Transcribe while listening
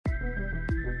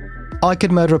I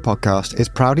Could Murder a Podcast is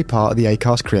proudly part of the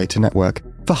Acast Creator Network.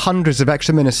 For hundreds of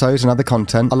extra minisodes and other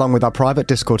content, along with our private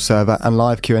Discord server and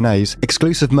live Q&As,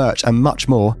 exclusive merch and much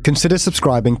more, consider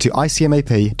subscribing to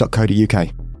icmap.co.uk.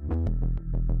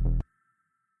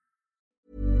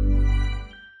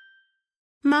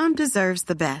 Mom deserves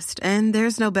the best, and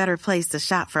there's no better place to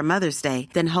shop for Mother's Day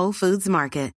than Whole Foods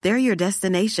Market. They're your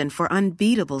destination for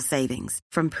unbeatable savings,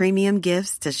 from premium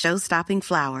gifts to show-stopping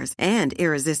flowers and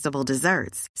irresistible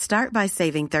desserts. Start by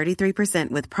saving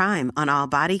 33% with Prime on all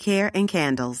body care and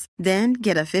candles. Then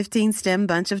get a 15-stem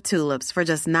bunch of tulips for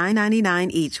just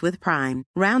 $9.99 each with Prime.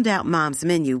 Round out Mom's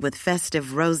menu with festive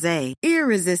rosé,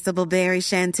 irresistible berry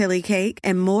chantilly cake,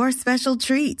 and more special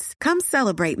treats. Come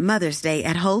celebrate Mother's Day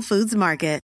at Whole Foods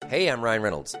Market. Hey, I'm Ryan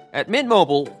Reynolds. At Mint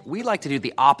Mobile, we like to do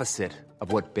the opposite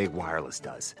of what Big Wireless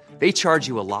does. They charge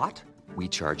you a lot, we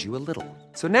charge you a little.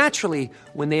 So naturally,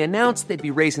 when they announced they'd be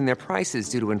raising their prices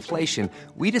due to inflation,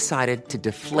 we decided to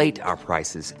deflate our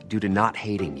prices due to not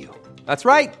hating you. That's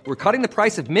right. We're cutting the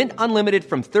price of Mint Unlimited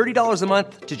from $30 a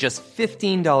month to just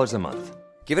 $15 a month.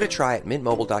 Give it a try at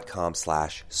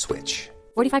mintmobile.com/switch.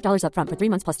 $45 up front for 3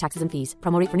 months plus taxes and fees.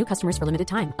 Promo rate for new customers for limited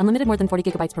time. Unlimited more than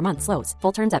 40 gigabytes per month. Slows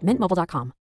full terms at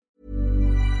mintmobile.com.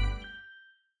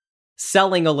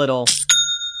 Selling a little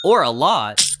or a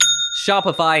lot,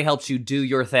 Shopify helps you do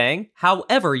your thing,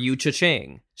 however you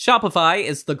cha-ching. Shopify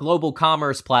is the global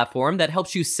commerce platform that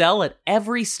helps you sell at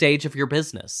every stage of your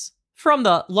business. From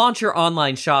the launch your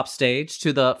online shop stage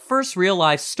to the first real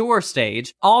life store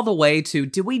stage, all the way to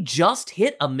did we just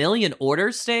hit 1 million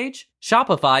orders stage?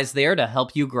 Shopify's there to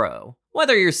help you grow.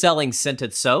 Whether you're selling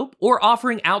scented soap or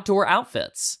offering outdoor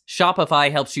outfits,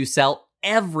 Shopify helps you sell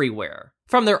everywhere.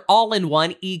 From their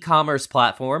all-in-one e-commerce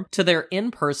platform to their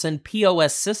in-person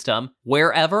POS system,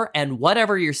 wherever and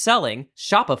whatever you're selling,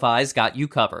 Shopify's got you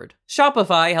covered.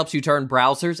 Shopify helps you turn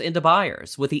browsers into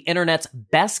buyers with the internet's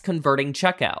best converting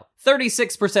checkout,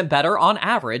 36% better on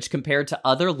average compared to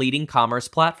other leading commerce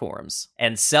platforms.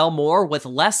 And sell more with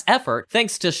less effort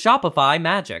thanks to Shopify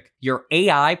Magic, your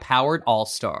AI-powered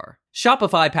all-star.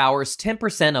 Shopify powers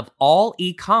 10% of all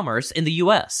e-commerce in the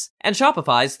US, and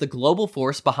Shopify's the global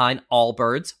force behind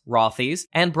Allbirds, Rothy's,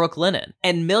 and Brooklinen,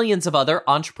 and millions of other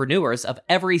entrepreneurs of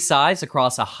every size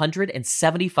across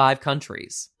 175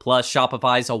 countries. Plus,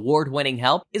 Shopify's award-winning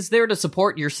help is there to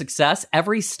support your success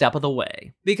every step of the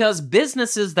way. Because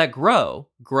businesses that grow,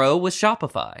 grow with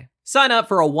Shopify. Sign up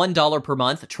for a $1 per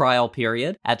month trial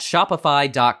period at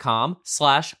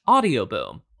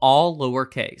shopify.com/audioboom, all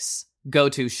lowercase. Go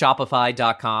to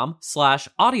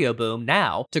shopify.com/audioboom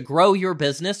now to grow your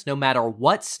business no matter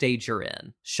what stage you're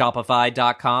in.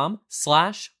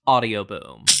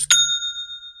 Shopify.com/audioboom.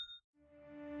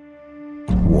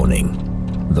 Warning.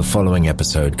 The following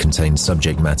episode contains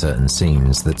subject matter and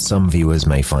scenes that some viewers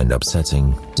may find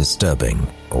upsetting, disturbing,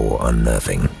 or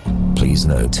unnerving. Please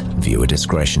note, viewer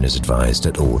discretion is advised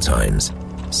at all times.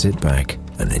 Sit back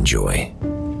and enjoy.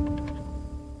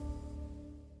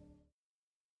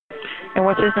 And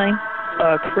what's his name?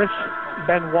 Chris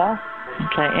Benoit.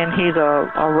 Okay, and he's a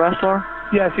wrestler?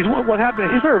 Yes, what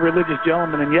happened, he's a very religious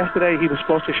gentleman, and yesterday he was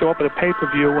supposed to show up at a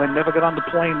pay-per-view and never got on the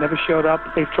plane, never showed up.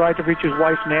 They've tried to reach his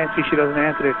wife, Nancy. She doesn't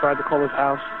answer. They tried to call his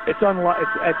house. It's out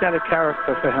of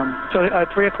character for him. So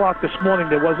at 3 o'clock this morning,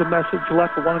 there was a message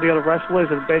left for one of the other wrestlers,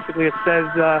 and basically it says,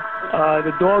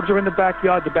 the dogs are in the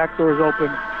backyard, the back door is open.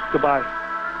 Goodbye.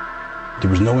 There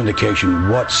was no indication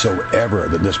whatsoever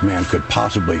that this man could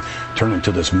possibly turn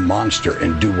into this monster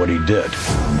and do what he did.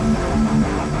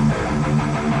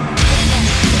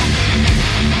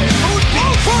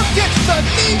 Who gets the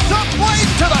knee to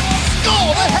blade to the skull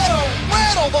that had to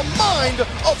rattle the mind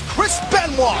of Chris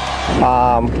Benoit?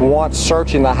 Once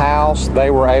searching the house, they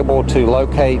were able to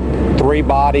locate 3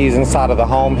 bodies inside of the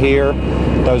home here.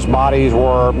 Those bodies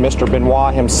were Mr.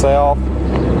 Benoit himself,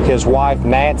 his wife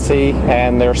Nancy,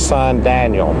 and their son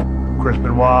Daniel. Chris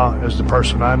Benoit is the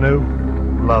person I knew,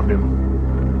 loved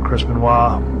him. Chris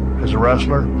Benoit is a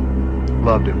wrestler,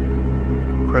 loved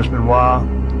him. Chris Benoit,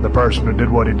 the person who did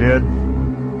what he did,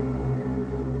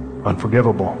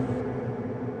 unforgivable.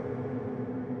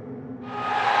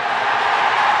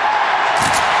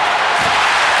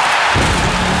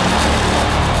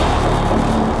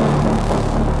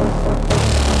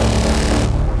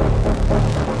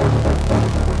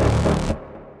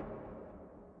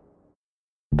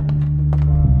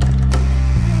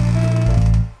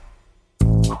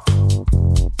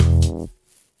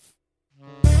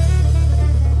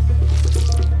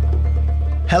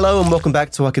 Hello and welcome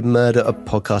back to I Could Murder a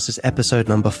Podcast. It's episode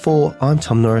number 4. I'm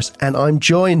Tom Norris and I'm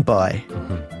joined by,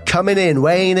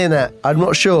 weighing in at, I'm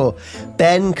not sure,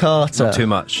 Ben Carter. Not too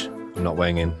much. I'm not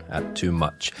weighing in at too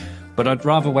much. But I'd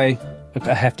rather weigh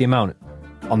a hefty amount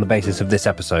on the basis of this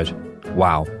episode.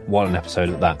 Wow, what an episode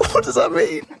at that. What does that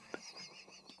mean?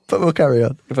 But we'll carry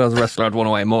on. If I was a wrestler, I'd want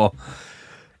to weigh more,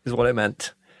 is what it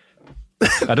meant.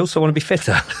 I'd also want to be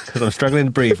fitter, because I'm struggling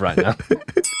to breathe right now.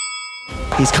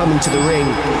 He's coming to the ring,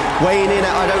 weighing in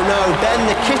at, I don't know, Ben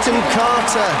the Kitten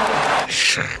Carter.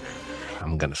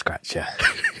 I'm going to scratch you.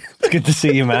 It's good to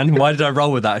see you, man. Why did I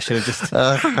roll with that? I should have just...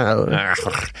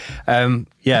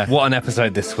 yeah, what an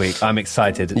episode this week. I'm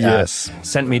excited. Yes.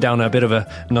 Sent me down a bit of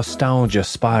a nostalgia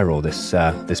spiral this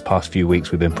past few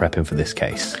weeks we've been prepping for this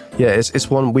case. Yeah,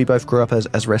 it's one we both grew up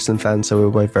as wrestling fans, so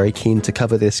we're both very keen to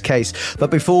cover this case.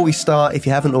 But before we start, if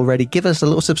you haven't already, give us a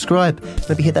little subscribe.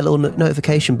 Maybe hit that little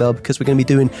notification bell, because we're going to be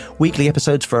doing weekly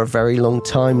episodes for a very long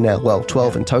time now. Well,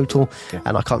 12 in total,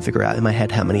 and I can't figure out in my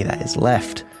head how many that is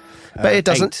left. But it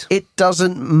doesn't. 8. It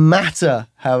doesn't matter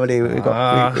how many we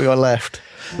got left.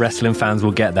 Wrestling fans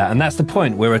will get that, and that's the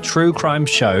point. We're a true crime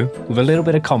show with a little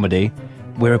bit of comedy.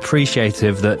 We're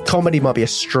appreciative that comedy might be a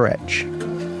stretch.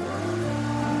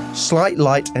 Slight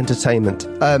light entertainment,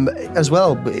 as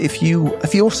well. If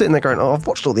you're sitting there going, "Oh, I've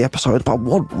watched all the episodes, but I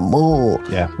want more,"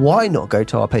 why not go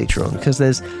to our Patreon? Because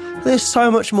there's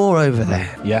so much more over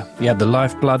there. Yeah, the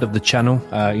lifeblood of the channel.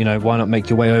 Why not make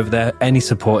your way over there? Any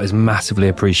support is massively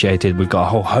appreciated. We've got a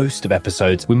whole host of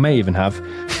episodes. We may even have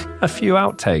a few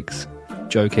outtakes.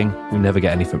 Joking, we never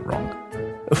get anything wrong.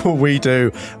 We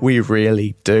do. We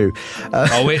really do.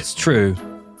 It's true.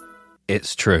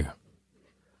 It's true.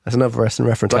 That's another wrestling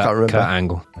reference. I can't remember. Kurt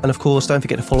Angle. And of course, don't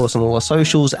forget to follow us on all our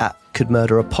socials at Could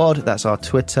Murder a Pod. That's our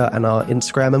Twitter and our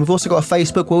Instagram. And we've also got a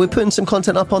Facebook where we're putting some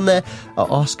content up on there.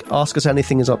 Ask us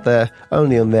anything is up there,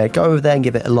 only on there. Go over there and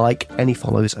give it a like. Any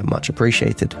follows are much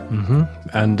appreciated. Mm-hmm.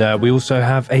 And we also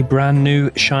have a brand new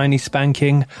shiny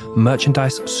spanking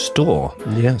merchandise store.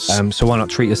 Yes. So why not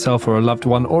treat yourself or a loved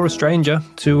one or a stranger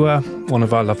to one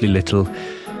of our lovely little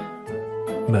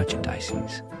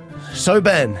merchandises. So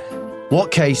Ben,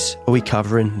 what case are we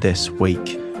covering this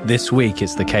week? This week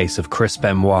it's the case of Chris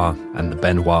Benoit and the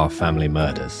Benoit family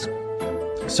murders.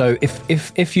 So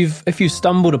if you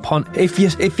stumbled upon if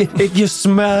you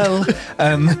smell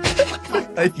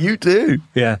you do.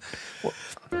 Yeah.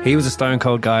 He was a stone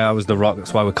cold guy, I was the Rock,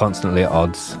 that's why we're constantly at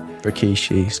odds.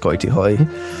 Rikishi, Scotty Too High.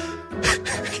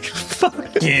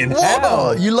 Fucking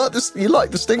hell. You like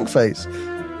the stink face.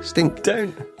 Stink.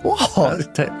 Don't.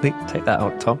 What? Take that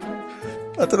out, Tom.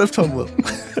 I don't know if Tom will.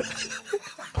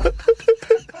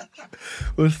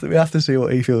 We have to see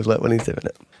what he feels like when he's doing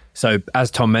it. So, as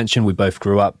Tom mentioned, we both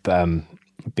grew up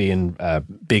being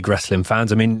big wrestling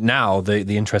fans. I mean, now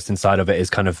the interesting side of it is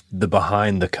kind of the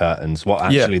behind the curtains, what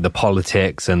actually the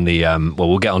politics and the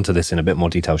we'll get onto this in a bit more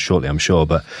detail shortly, I'm sure,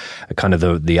 but kind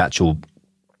of the actual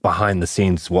behind the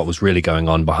scenes, what was really going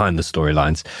on behind the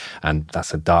storylines. And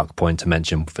that's a dark point to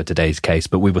mention for today's case.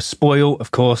 But we were spoiled,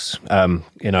 of course,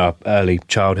 in our early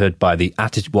childhood by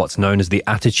what's known as the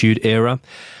Attitude Era,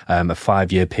 a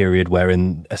 5-year period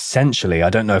wherein essentially,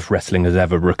 I don't know if wrestling has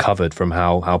ever recovered from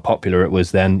how popular it was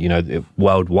then.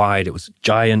 Worldwide, it was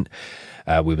giant.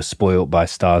 We were spoiled by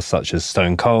stars such as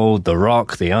Stone Cold, The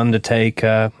Rock, The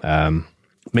Undertaker,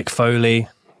 Mick Foley,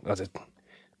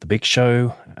 The Big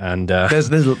Show, and there's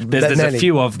a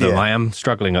few of them. I am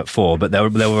struggling at 4, but there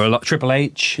were a lot. Triple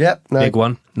H, big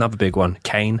one, another big one.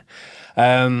 Kane,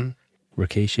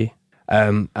 Rikishi,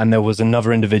 and there was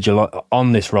another individual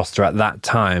on this roster at that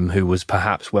time who was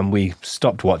perhaps, when we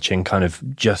stopped watching, kind of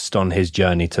just on his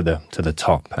journey to the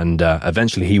top, and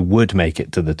eventually he would make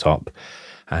it to the top,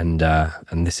 and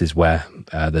this is where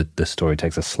the story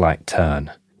takes a slight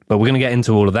turn. But we're going to get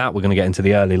into all of that. We're going to get into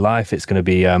the early life. It's going to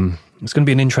be an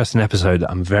interesting episode.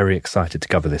 I'm very excited to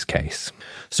cover this case.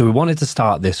 So we wanted to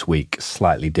start this week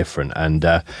slightly different. And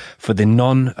for the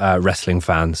non-wrestling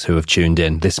fans who have tuned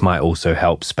in, this might also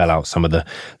help spell out some of the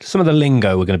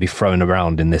lingo we're going to be throwing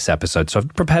around in this episode. So I've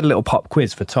prepared a little pop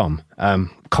quiz for Tom.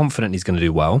 Confident he's going to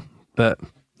do well, but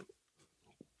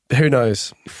who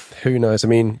knows? Who knows? I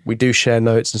mean, we do share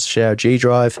notes and share a G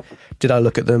drive. Did I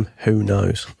look at them? Who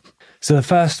knows? So the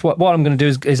first, what I'm going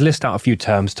to do is list out a few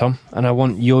terms, Tom, and I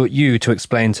want you to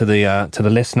explain to the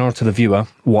listener or to the viewer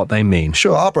what they mean.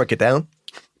 Sure, I'll break it down.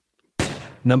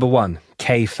 Number 1,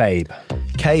 kayfabe.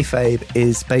 Kayfabe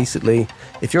is basically,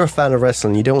 if you're a fan of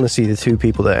wrestling, you don't want to see the two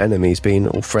people that are enemies being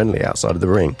all friendly outside of the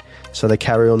ring. So they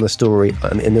carry on the story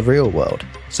in the real world.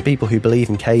 So people who believe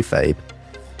in kayfabe,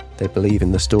 they believe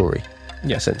in the story,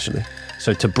 essentially.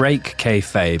 So to break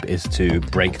kayfabe is to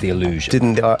break the illusion.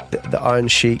 Didn't the Iron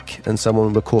Sheik and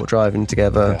someone were caught driving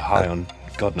together? High on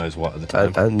God knows what at the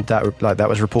time. And that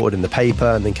was reported in the paper,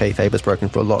 and then kayfabe was broken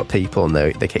for a lot of people, and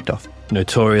they kicked off.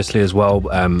 Notoriously as well,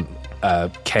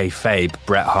 kayfabe,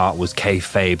 Bret Hart was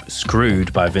kayfabe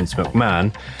screwed by Vince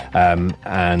McMahon,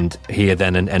 and he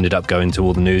then ended up going to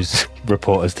all the news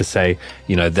reporters to say,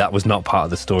 that was not part of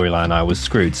the storyline, I was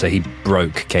screwed, so he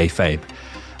broke kayfabe.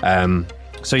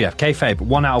 So yeah, kayfabe,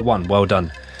 1 out of 1, well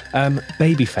done.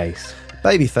 Babyface.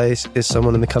 Babyface is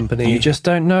someone in the company. You just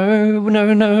don't know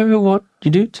what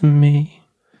you do to me.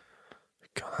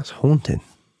 God, that's haunting.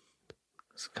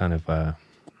 It's kind of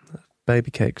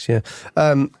baby cakes, yeah.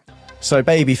 So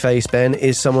Babyface, Ben,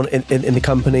 is someone in the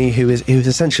company who's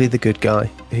essentially the good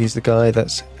guy. He's the guy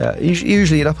that's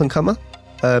usually an up-and-comer,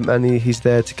 and he's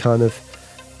there to kind of,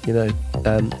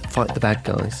 fight the bad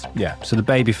guys. Yeah, so the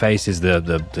babyface is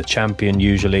the champion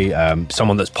usually,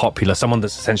 someone that's popular, someone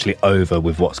that's essentially over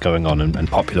with what's going on and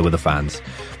popular with the fans.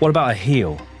 What about a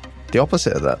heel? The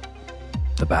opposite of that.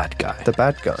 The bad guy. The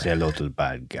bad guy. Say hello to the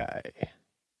bad guy.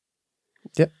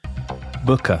 Yep.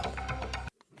 Booker.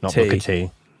 Not Booker T.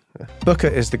 Booker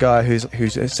is the guy who's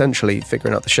essentially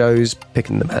figuring out the shows,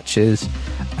 picking the matches,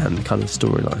 and kind of the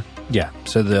storyline. Yeah,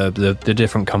 so the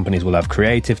different companies will have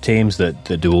creative teams that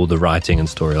do all the writing and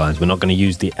storylines. We're not going to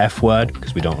use the F word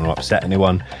because we don't want to upset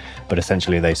anyone, but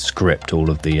essentially they script all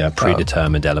of the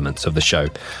predetermined elements of the show.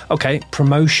 Okay,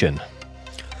 promotion.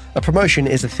 A promotion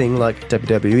is a thing like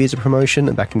WWE is a promotion,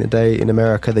 and back in the day in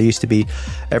America there used to be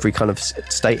every kind of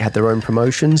state had their own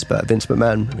promotions, but Vince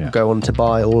McMahon would go on to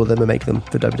buy all of them and make them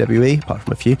for WWE, apart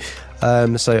from a few.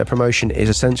 So a promotion is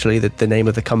essentially the name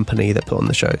of the company that put on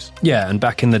the shows. Yeah, and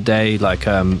back in the day, like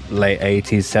late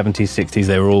 80s, 70s, 60s,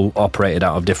 they were all operated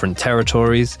out of different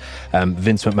territories.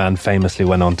 Vince McMahon famously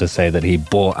went on to say that he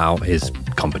bought out his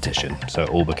competition, so it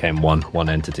all became one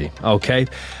entity. Okay,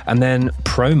 and then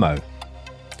promo.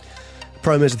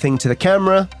 Promo is a thing to the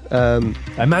camera. I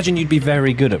imagine you'd be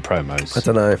very good at promos. I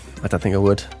don't know. I don't think I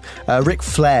would. Ric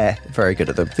Flair, very good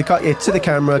at them. To the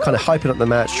camera, kind of hyping up the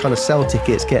match, trying to sell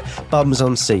tickets, get bums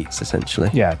on seats, essentially.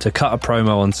 Yeah, to cut a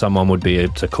promo on someone would be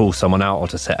to call someone out or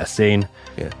to set a scene.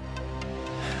 Yeah.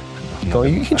 Go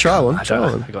on, you can try one. I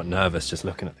got nervous just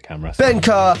looking at the camera. Ben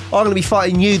Carr, I'm going to be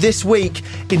fighting you this week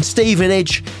in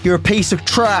Stevenage. You're a piece of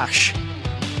trash.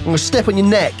 I'm going to step on your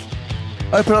neck.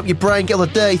 Open up your brain, get all the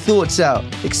dirty thoughts out.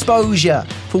 Expose you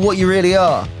for what you really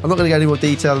are. I'm not going to go into more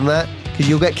detail than that because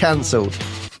you'll get cancelled.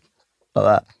 Like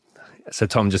that. So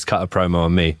Tom just cut a promo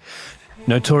on me.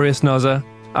 Notorious Nozza,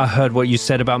 I heard what you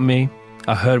said about me.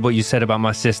 I heard what you said about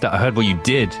my sister. I heard what you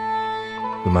did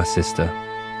with my sister.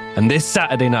 And this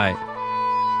Saturday night,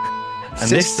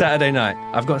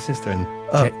 I've got a sister in.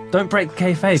 Oh. Don't break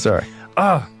kayfabe. Sorry.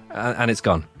 Oh, and it's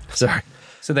gone. Sorry.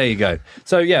 So there you go.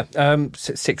 So yeah,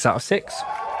 6 out of 6.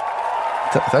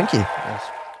 Thank you. Yes.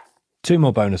 2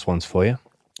 more bonus ones for you.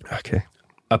 Okay.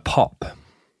 A pop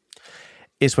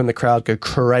is when the crowd go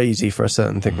crazy for a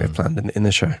certain thing they've planned in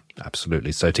the show.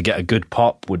 Absolutely. So to get a good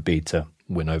pop would be to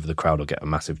win over the crowd or get a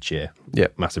massive cheer. Yeah.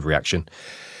 Massive reaction.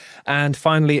 And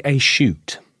finally, a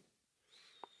shoot.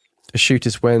 A shoot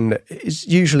is when it's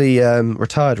usually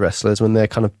retired wrestlers when they're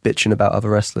kind of bitching about other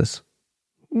wrestlers.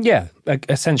 Yeah,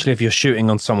 essentially, if you're shooting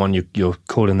on someone, you're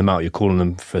calling them out, you're calling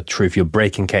them for truth, you're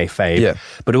breaking kayfabe. Yeah.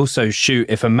 But also shoot,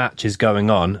 if a match is going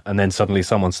on and then suddenly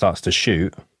someone starts to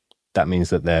shoot, that means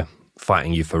that they're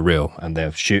fighting you for real and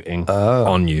they're shooting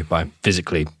on you by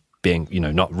physically being,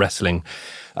 not wrestling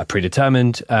a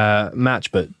predetermined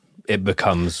match, but it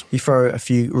becomes... You throw a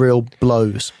few real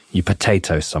blows. You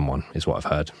potato someone, is what I've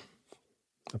heard.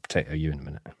 I'll potato you in a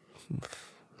minute.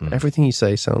 Everything you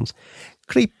say sounds...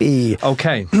 creepy.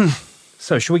 Okay,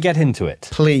 so shall we get into it?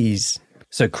 Please.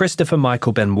 So Christopher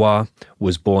Michael Benoit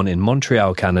was born in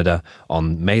Montreal, Canada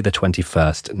on May the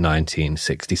 21st,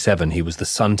 1967. He was the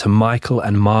son to Michael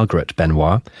and Margaret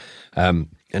Benoit, and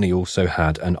he also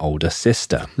had an older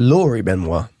sister. Laurie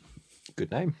Benoit.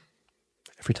 Good name.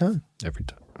 Every time. Every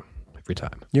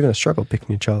time. You're going to struggle picking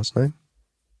your child's name.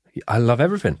 I love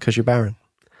everything. Because you're barren.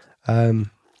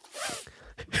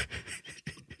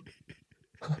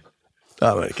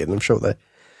 I'm only kidding. I'm sure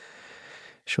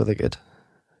they're good.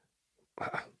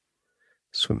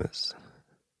 Swimmers.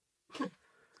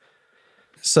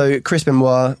 So Chris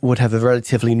Benoit would have a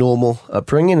relatively normal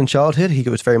upbringing in childhood. He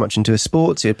was very much into his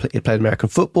sports. He played American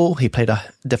football. He played a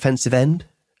defensive end.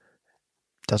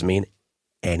 Doesn't mean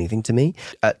anything to me.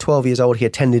 At 12 years old, he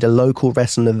attended a local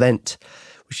wrestling event,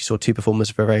 which he saw 2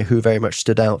 performers who very much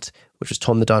stood out, which was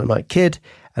Tom the Dynamite Kid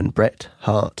and Bret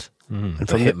Hart. And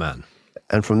from Hitman.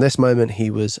 And from this moment, he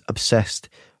was obsessed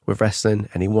with wrestling,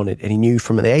 and he knew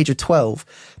from the age of 12,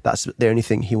 that's the only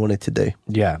thing he wanted to do.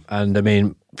 Yeah, and I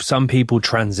mean, some people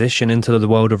transition into the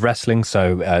world of wrestling.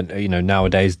 So,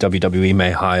 nowadays WWE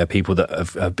may hire people that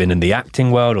have been in the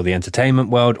acting world or the entertainment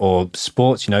world or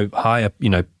sports, hire,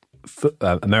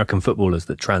 American footballers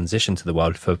that transition to the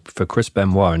world. For Chris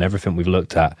Benoit and everything we've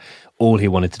looked at, all he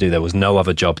wanted to do, there was no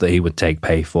other job that he would take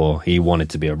pay for. He wanted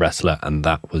to be a wrestler, and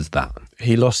that was that.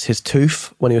 He lost his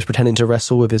tooth when he was pretending to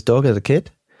wrestle with his dog as a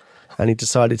kid, and he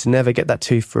decided to never get that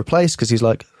tooth replaced because he's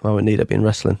like, I won't need it being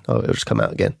wrestling. Oh, it'll just come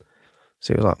out again.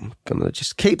 So he was like, I'm going to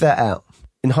just keep that out.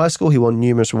 In high school, he won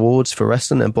numerous awards for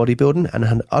wrestling and bodybuilding and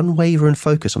had an unwavering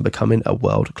focus on becoming a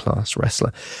world-class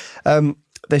wrestler.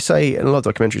 They say in a lot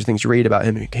of documentaries, things you read about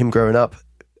him growing up,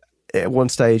 at one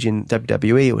stage in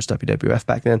WWE, it was WWF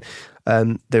back then,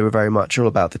 they were very much all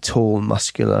about the tall,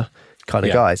 muscular kind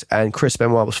of guys. And Chris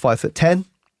Benoit was 5'10",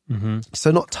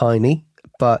 so not tiny,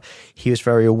 but he was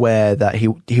very aware that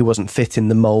he wasn't fitting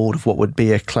the mold of what would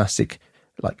be a classic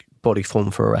like body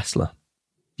form for a wrestler.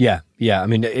 Yeah. I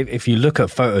mean, if you look at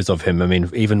photos of him, I mean,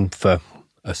 even for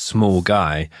a small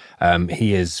guy,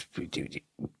 he is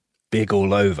big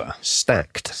all over.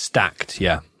 Stacked.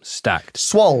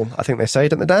 Swole, I think they say,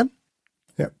 don't they, Dan?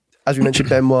 As we mentioned,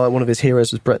 Benoit, one of his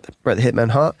heroes was Bret the Hitman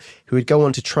Hart, who would go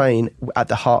on to train at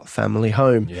the Hart family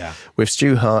home with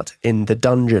Stu Hart in the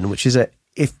Dungeon, which is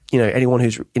if anyone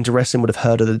who's into wrestling would have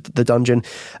heard of the Dungeon.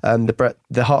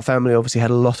 The Hart family obviously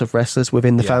had a lot of wrestlers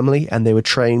within the family, and they would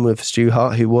train with Stu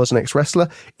Hart, who was an ex-wrestler,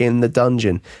 in the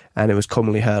Dungeon. And it was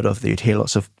commonly heard of that you'd hear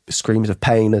lots of screams of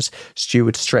pain as Stu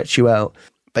would stretch you out,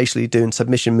 basically doing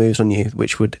submission moves on you,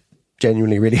 which would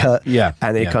genuinely really hurt.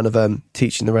 And it kind of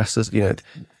teaching the wrestlers,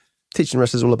 teaching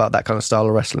wrestlers all about that kind of style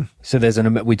of wrestling. So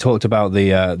we talked about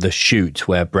the shoot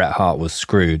where Bret Hart was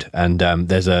screwed, and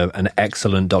there's an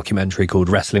excellent documentary called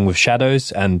Wrestling with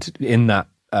Shadows, and in that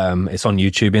it's on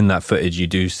YouTube. In that footage you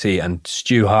do see, and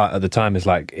Stu Hart at the time is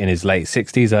like in his late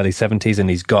 60s, early 70s, and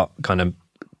he's got kind of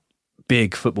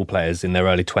big football players in their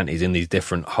early 20s in these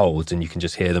different holds, and you can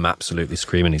just hear them absolutely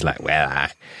screaming. He's like,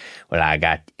 I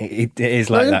got it is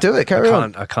like that. Do it, carry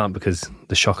on. I can't because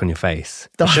the shock on your face.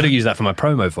 I should have used that for my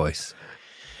promo voice.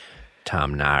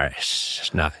 Tom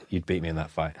Norris. No, you'd beat me in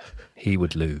that fight. He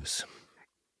would lose.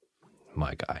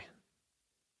 My guy.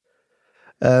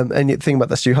 And the thing about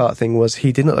the Stu Hart thing was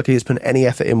he did not look like he was putting any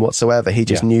effort in whatsoever. He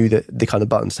just knew that the kind of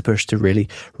buttons to push to really,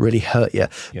 really hurt you.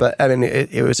 But I mean,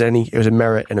 it was a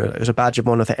merit and it was a badge of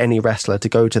honor for any wrestler to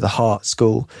go to the Hart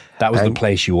School. That was the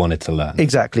place you wanted to learn.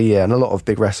 Exactly, yeah. And a lot of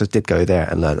big wrestlers did go there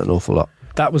and learn an awful lot.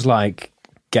 That was like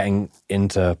getting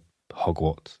into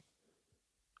Hogwarts,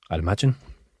 I'd imagine.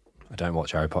 I don't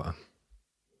watch Harry Potter,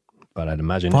 but I'd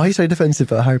imagine. Why are you so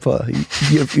defensive about Harry Potter?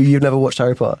 You've never watched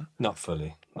Harry Potter? Not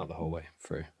fully. Not the whole way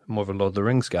through. I'm more of a Lord of the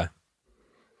Rings guy.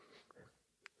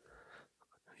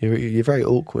 You're very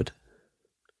awkward.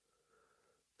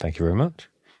 Thank you very much.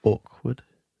 Awkward.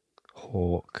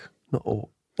 Hawk. Not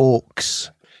orcs.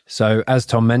 So, as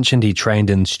Tom mentioned, he trained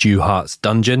in Stu Hart's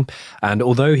Dungeon, and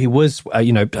although he was,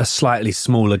 a slightly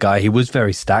smaller guy, he was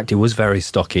very stacked, he was very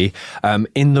stocky.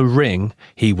 In the ring,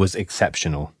 he was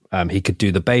exceptional. He could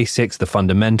do the basics, the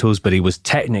fundamentals, but he was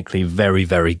technically very,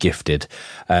 very gifted.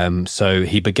 So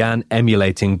he began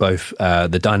emulating both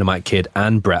the Dynamite Kid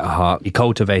and Bret Hart. He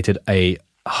cultivated a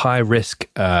high-risk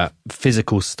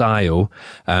physical style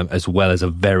as well as a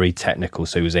very technical.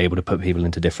 So he was able to put people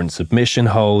into different submission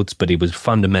holds, but he was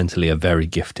fundamentally a very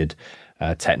gifted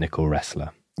technical wrestler.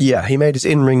 Yeah, he made his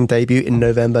in-ring debut in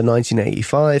November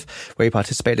 1985, where he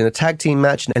participated in a tag team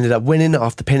match and ended up winning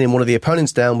after pinning one of the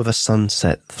opponents down with a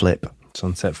sunset flip.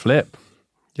 Sunset flip.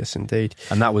 Yes, indeed.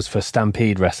 And that was for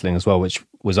Stampede Wrestling as well, which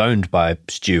was owned by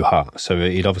Stu Hart. So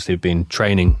he'd obviously been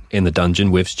training in the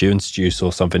Dungeon with Stu, and Stu saw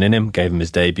something in him, gave him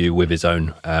his debut with his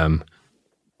own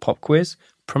pop quiz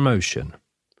promotion.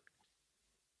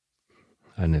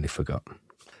 I nearly forgot.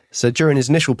 So during his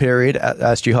initial period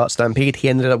at Stu Hart Stampede, he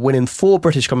ended up winning 4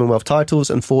 British Commonwealth titles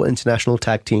and 4 international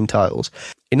tag team titles.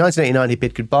 In 1989, he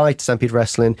bid goodbye to Stampede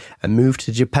Wrestling and moved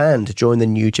to Japan to join the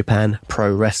New Japan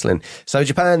Pro Wrestling. So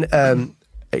Japan,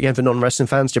 again, for non-wrestling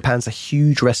fans, Japan's a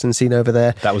huge wrestling scene over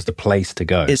there. That was the place to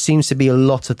go. It seems to be a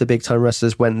lot of the big-time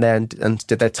wrestlers went there and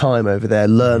did their time over there,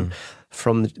 learned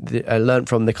from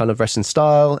the kind of wrestling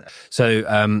style. So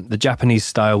the Japanese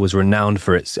style was renowned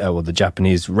for its, the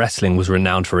Japanese wrestling was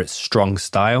renowned for its strong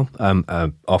style,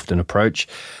 often approach,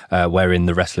 wherein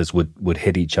the wrestlers would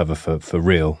hit each other for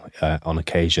real on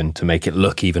occasion to make it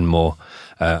look even more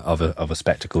of a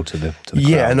spectacle to the crowd.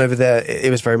 Yeah, and over there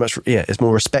it was very much it's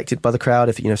more respected by the crowd.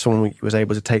 If someone was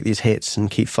able to take these hits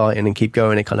and keep fighting and keep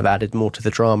going, it kind of added more to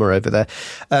the drama over there.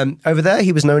 Over there,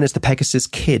 he was known as the Pegasus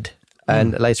Kid.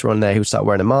 And later on there, he would start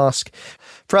wearing a mask.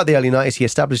 Throughout the early 90s, he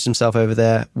established himself over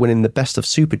there, winning the Best of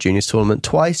Super Juniors tournament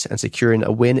twice and securing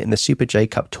a win in the Super J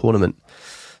Cup tournament.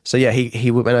 So yeah,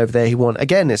 he went over there, he won.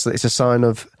 Again, it's a sign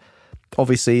of,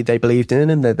 obviously they believed in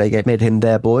him, they made him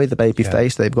their boy, the baby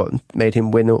face. They've made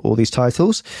him win all these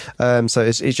titles. So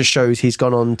it just shows he's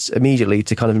gone on immediately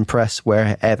to kind of impress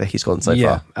wherever he's gone so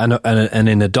far. And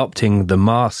in adopting the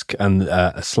mask and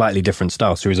a slightly different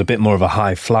style, so he was a bit more of a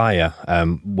high flyer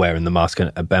wearing the mask.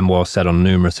 And Benoit said on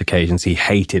numerous occasions he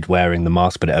hated wearing the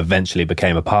mask, but it eventually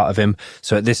became a part of him.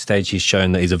 So at this stage, he's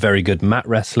shown that he's a very good mat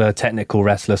wrestler, technical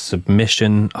wrestler,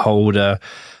 submission holder,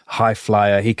 high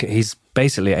flyer. He's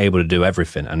basically able to do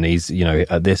everything, and he's,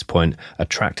 at this point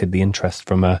attracted the interest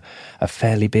from a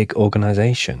fairly big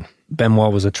organization.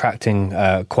 Benoit was attracting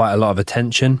quite a lot of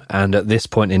attention, and at this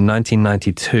point in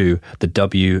 1992, the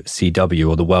WCW,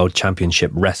 or the World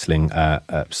Championship Wrestling,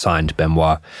 signed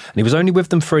Benoit. And he was only with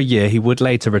them for a year. He would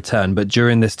later return, but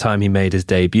during this time he made his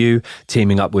debut,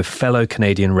 teaming up with fellow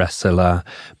Canadian wrestler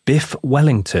Biff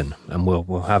Wellington, and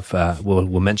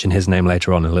we'll mention his name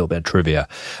later on in a little bit of trivia,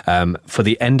 for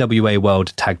the NWA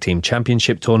World Tag Team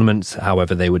Championship tournaments.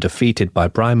 However, they were defeated by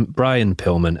Brian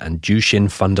Pillman and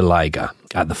Jushin Thunder Liger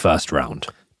at the first round.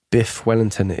 Biff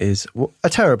Wellington is a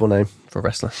terrible name for a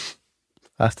wrestler,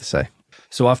 I have to say.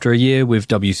 So after a year with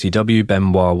WCW,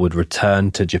 Benoit would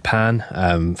return to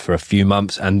Japan for a few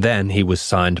months, and then he was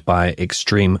signed by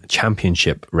Extreme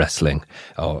Championship Wrestling,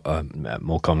 or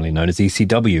more commonly known as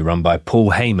ECW, run by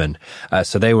Paul Heyman.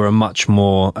 So they were a much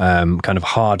more kind of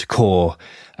hardcore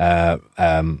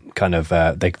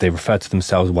they referred to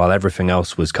themselves, while everything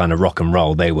else was kind of rock and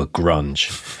roll, they were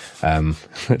grunge.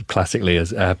 Classically,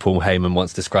 as Paul Heyman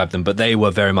once described them, but they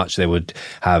would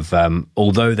have,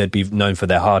 although they'd be known for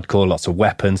their hardcore, lots of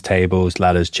weapons, tables,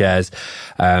 ladders, chairs,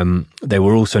 they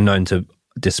were also known to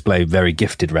display very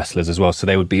gifted wrestlers as well. So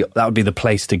that would be the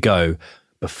place to go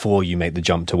before you make the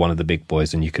jump to one of the big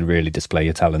boys, and you can really display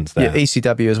your talents there. Yeah,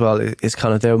 ECW as well is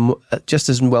kind of, they're just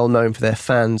as well known for their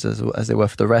fans as they were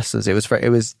for the wrestlers.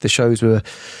 The shows were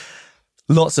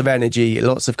lots of energy,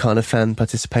 lots of kind of fan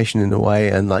participation in a way,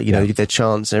 and their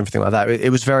chants and everything like that.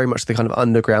 It was very much the kind of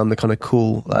underground, the kind of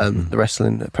cool the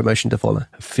wrestling promotion to follow.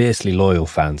 Fiercely loyal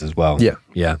fans as well. Yeah.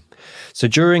 So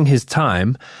during his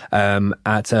time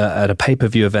at a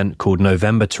pay-per-view event called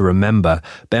November to Remember,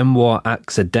 Benoit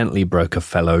accidentally broke a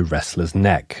fellow wrestler's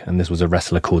neck, and this was a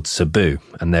wrestler called Sabu,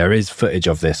 and there is footage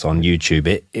of this on YouTube.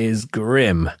 It is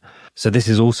grim. So this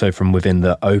is also from within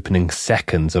the opening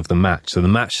seconds of the match. So the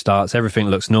match starts, everything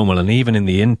looks normal, and even in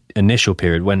the initial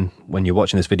period, when you're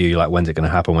watching this video, you're like, when's it going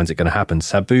to happen?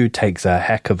 Sabu takes a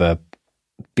heck of a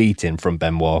beating from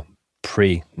Benoit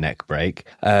pre-neck break.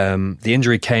 The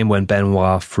injury came when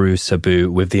Benoit threw Sabu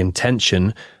with the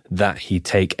intention that he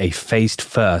take a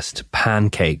face-first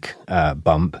pancake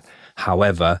bump.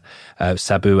 However,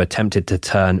 Sabu attempted to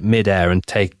turn mid-air and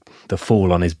take the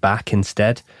fall on his back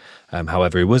instead.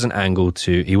 However, he wasn't able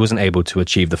to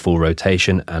achieve the full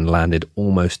rotation and landed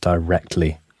almost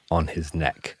directly on his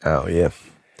neck. Oh, yeah.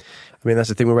 I mean, that's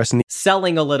the thing with wrestling.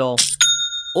 Selling a little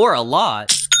or a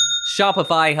lot,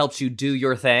 Shopify helps you do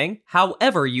your thing,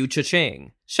 however you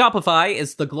cha-ching. Shopify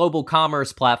is the global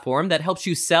commerce platform that helps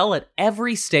you sell at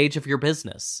every stage of your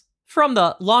business. From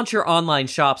the launch your online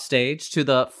shop stage to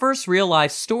the first real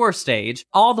life store stage,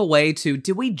 all the way to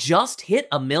did we just hit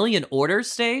 1 million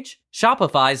orders stage?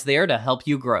 Shopify's there to help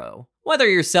you grow. Whether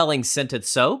you're selling scented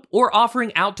soap or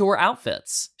offering outdoor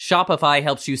outfits, Shopify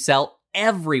helps you sell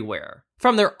everywhere.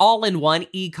 From their all-in-one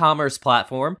e-commerce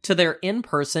platform to their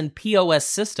in-person POS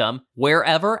system,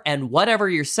 wherever and whatever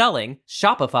you're selling,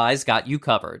 Shopify's got you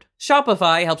covered.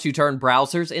 Shopify helps you turn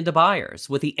browsers into buyers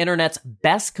with the internet's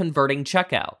best converting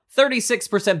checkout,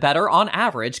 36% better on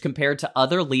average compared to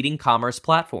other leading commerce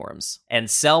platforms. And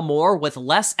sell more with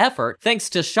less effort thanks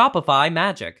to Shopify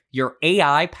Magic, your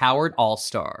AI-powered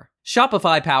all-star.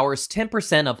 Shopify powers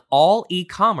 10% of all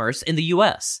e-commerce in the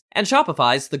US, and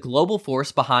Shopify's the global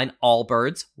force behind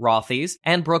Allbirds, Rothy's,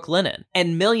 and Brooklinen,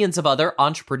 and millions of other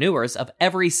entrepreneurs of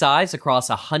every size across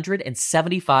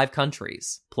 175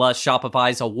 countries. Plus,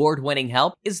 Shopify's award-winning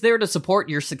help is there to support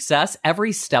your success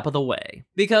every step of the way.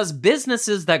 Because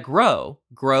businesses that grow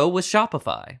with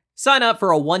Shopify. Sign up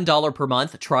for a $1 per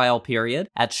month trial period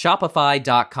at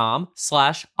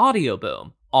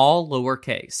shopify.com/audioboom, all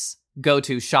lowercase. Go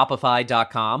to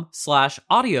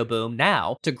shopify.com/audioboom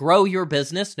now to grow your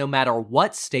business no matter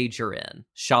what stage you're in.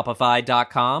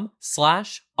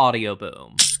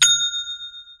 Shopify.com/audioboom.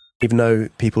 Even though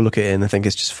people look at it and they think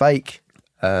it's just fake,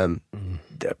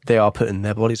 they are putting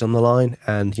their bodies on the line,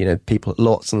 and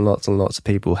lots and lots and lots of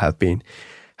people have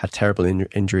had terrible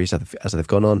injuries as they've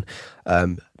gone on.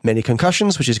 many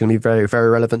concussions, which is going to be very, very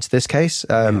relevant to this case,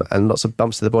 and lots of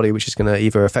bumps to the body, which is going to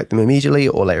either affect them immediately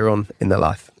or later on in their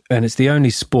life. And it's the only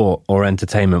sport or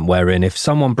entertainment wherein if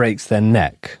someone breaks their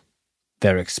neck,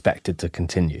 they're expected to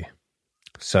continue.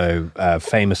 So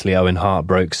famously, Owen Hart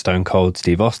broke Stone Cold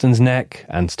Steve Austin's neck,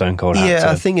 and Stone Cold had to...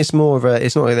 I think it's more of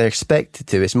it's not like they're expected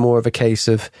to, it's more of a case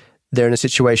of they're in a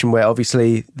situation where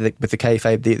obviously with the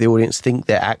kayfabe, the audience think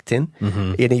they're acting,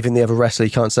 and even the other wrestler,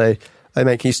 you can't say, "Hey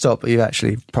mate, can you stop? You've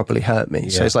actually properly hurt me." Yeah.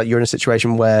 So it's like you're in a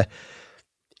situation where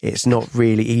it's not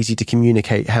really easy to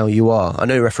communicate how you are. I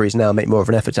know referees now make more of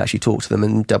an effort to actually talk to them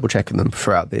and double check them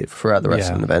throughout the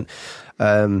wrestling event,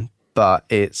 but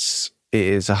it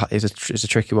is a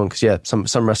tricky one because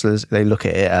some wrestlers, they look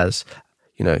at it as,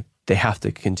 you know, they have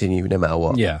to continue no matter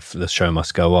what. Yeah, the show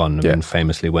must go on. And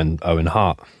famously, when Owen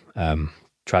Hart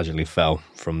tragically fell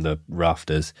from the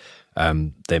rafters,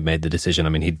 they made the decision. I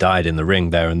mean, he died in the ring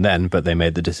there and then, but they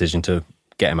made the decision to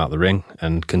get him out the ring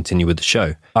and continue with the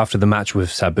show. After the match with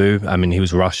Sabu, I mean, he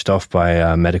was rushed off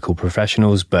by medical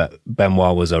professionals, but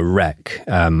Benoit was a wreck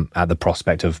at the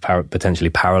prospect of potentially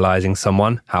paralyzing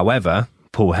someone. However,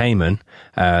 Paul Heyman,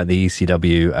 the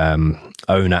ECW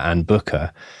owner and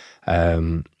booker,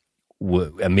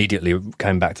 immediately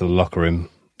came back to the locker room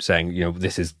saying, you know,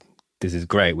 this is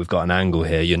great. We've got an angle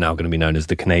here. You're now going to be known as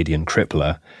the Canadian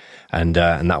Crippler. And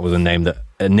that was a name that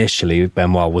initially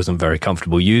Benoit wasn't very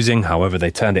comfortable using. However,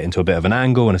 they turned it into a bit of an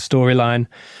angle and a storyline.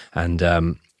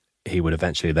 And he would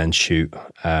eventually then shoot,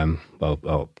 cut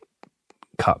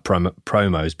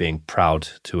promos, being proud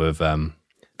to have...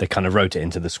 they kind of wrote it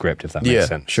into the script, if that makes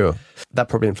sense. Yeah, sure. That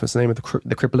probably influenced the name of the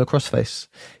Crippler Crossface,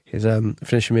 his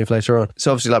finishing move later on.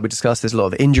 So obviously, like we discussed, there's a lot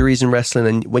of injuries in wrestling,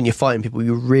 and when you're fighting people,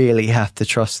 you really have to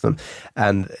trust them.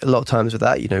 And a lot of times with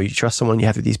that, you know, you trust someone you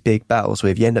have these big battles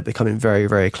with, you end up becoming very,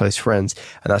 very close friends.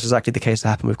 And that's exactly the case that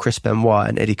happened with Chris Benoit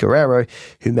and Eddie Guerrero,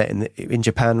 who met in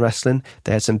Japan wrestling.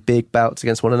 They had some big bouts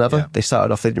against one another. Yeah. They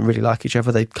started off, they didn't really like each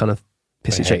other. They kind of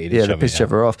pissed each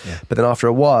other off. Yeah. But then after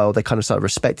a while, they kind of started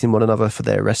respecting one another for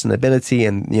their wrestling ability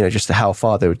and, you know, just how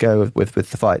far they would go with the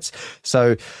fights.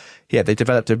 So, yeah, they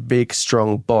developed a big,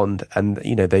 strong bond, and,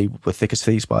 you know, they were thick as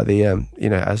thieves by the,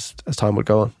 as time would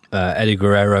go on. Eddie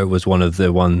Guerrero was one of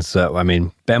the ones that, I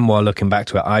mean, Benoit, looking back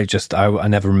to it, I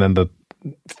never remember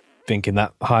thinking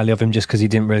that highly of him just because he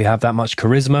didn't really have that much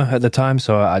charisma at the time,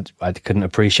 so I couldn't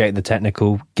appreciate the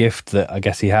technical gift that I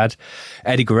guess he had.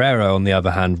 Eddie Guerrero, on the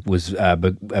other hand, was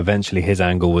but eventually his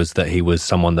angle was that he was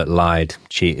someone that lied,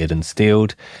 cheated and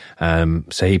stealed,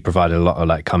 so he provided a lot of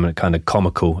like kind of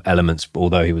comical elements,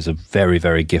 although he was a very,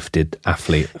 very gifted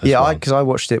athlete as well. Because I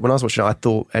watched it, when I was watching it, I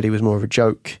thought Eddie was more of a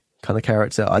joke kind of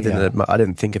character. I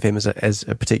didn't think of him as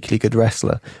a particularly good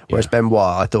wrestler, whereas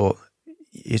Benoit, I thought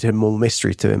he had more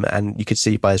mystery to him, and you could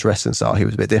see by his wrestling style he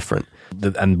was a bit different.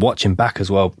 And watching back as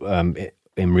well,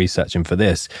 in researching for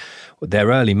this, their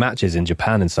early matches in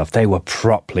Japan and stuff, they were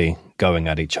properly going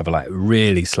at each other, like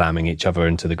really slamming each other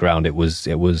into the ground. It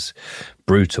was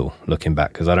brutal looking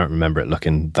back, because I don't remember it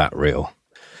looking that real.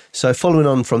 So following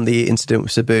on from the incident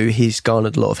with Sabu, he's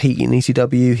garnered a lot of heat in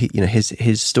ECW.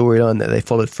 His storyline that they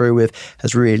followed through with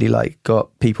has really got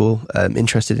people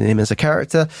interested in him as a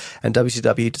character. And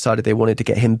WCW decided they wanted to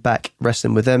get him back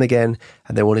wrestling with them again,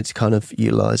 and they wanted to kind of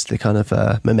utilise the kind of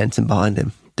momentum behind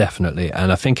him. Definitely.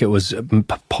 And I think it was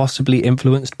possibly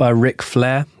influenced by Ric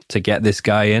Flair to get this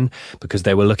guy in, because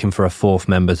they were looking for a fourth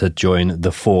member to join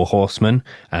the Four Horsemen,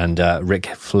 and Ric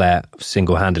Flair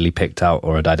single-handedly picked out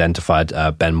or had identified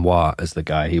Benoit as the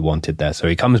guy he wanted there. So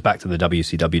he comes back to the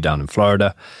WCW down in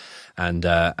Florida, and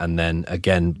then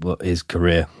again his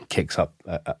career kicks up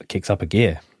a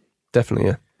gear. Definitely,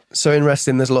 yeah. So in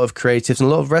wrestling, there's a lot of creatives, and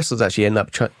a lot of wrestlers actually end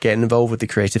up getting involved with the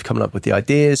creative, coming up with the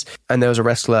ideas. And there was a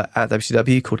wrestler at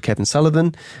WCW called Kevin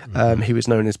Sullivan. He was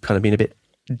known as kind of being a bit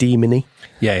demony.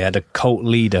 Yeah, he had a cult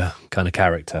leader kind of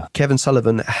character. Kevin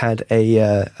Sullivan had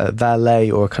a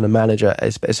valet or a kind of manager,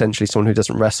 essentially someone who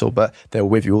doesn't wrestle, but they're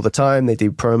with you all the time. They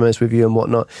do promos with you and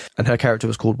whatnot. And her character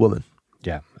was called Woman.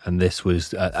 Yeah, and this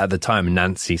was, at the time,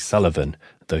 Nancy Sullivan,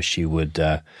 though she would...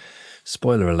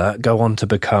 spoiler alert, go on to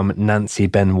become Nancy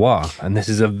Benoit. And this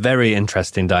is a very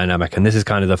interesting dynamic. And this is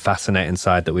kind of the fascinating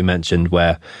side that we mentioned,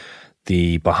 where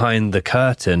the behind the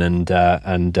curtain and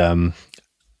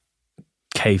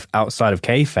outside of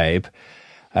kayfabe,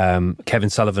 Kevin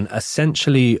Sullivan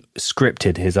essentially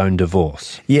scripted his own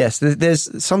divorce. Yes,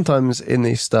 there's sometimes in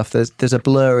this stuff, there's a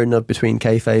blurring of between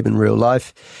kayfabe and real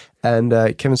life. And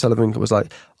Kevin Sullivan was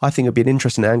like, I think it'd be an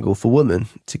interesting angle for Woman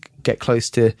to get close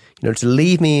to, to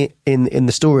leave me in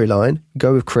the storyline,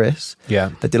 go with Chris. Yeah.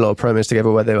 They did a lot of promos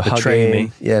together where they were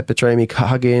hugging. Yeah, betray me,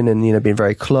 hugging and, being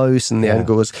very close. And the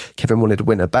angle was Kevin wanted to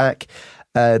win her back.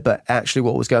 But actually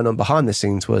what was going on behind the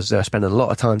scenes was they were spending a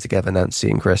lot of time together, Nancy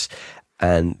and Chris,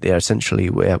 and they essentially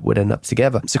would end up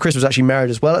together. So Chris was actually married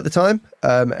as well at the time,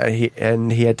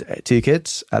 and he had 2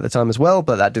 kids at the time as well,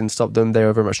 but that didn't stop them. They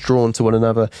were very much drawn to one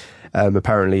another.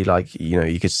 Apparently, like, you know,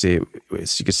 you could see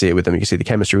it with them. You could see the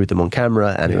chemistry with them on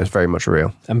camera, and it was very much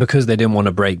real. And because they didn't want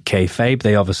to break kayfabe,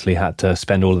 they obviously had to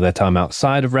spend all of their time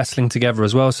outside of wrestling together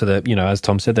as well. So that, you know, as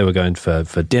Tom said, they were going for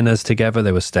dinners together.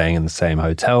 They were staying in the same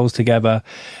hotels together.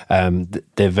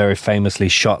 They very famously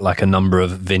shot like a number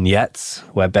of vignettes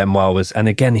where Benoit was, and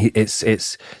again, this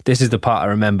is the part I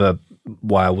remember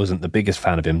why I wasn't the biggest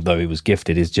fan of him, though he was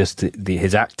gifted, is just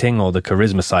his acting or the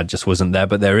charisma side just wasn't there.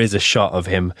 But there is a shot of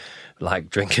him like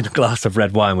drinking a glass of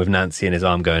red wine with Nancy in his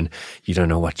arm going, "You don't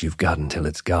know what you've got until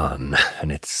it's gone,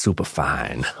 and it's super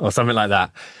fine," or something like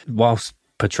that. Whilst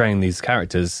portraying these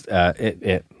characters,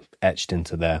 it etched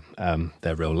into their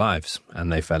real lives,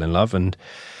 and they fell in love, and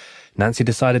Nancy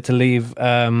decided to leave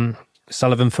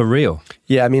Sullivan for real.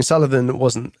 Yeah, I mean, Sullivan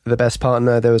wasn't the best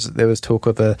partner. There was talk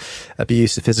of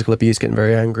abuse, physical abuse, getting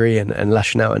very angry and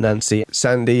lashing out at Nancy.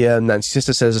 Sandy, Nancy's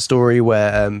sister, says a story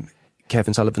where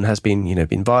Kevin Sullivan has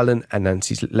been violent, and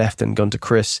Nancy's left and gone to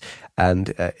Chris,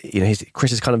 and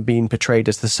Chris has kind of been portrayed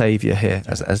as the saviour here,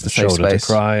 as the safe shoulder space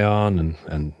to cry on,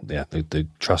 and the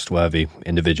trustworthy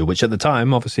individual, which at the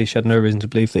time obviously she had no reason to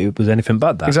believe that it was anything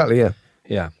but that. Exactly, yeah.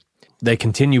 Yeah. They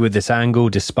continue with this angle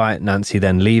despite Nancy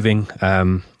then leaving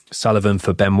Sullivan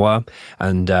for Benoit,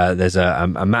 and there's a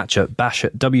match at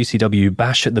WCW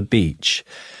Bash at the Beach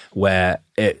where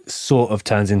it sort of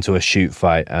turns into a shoot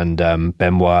fight, and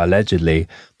Benoit allegedly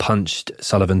punched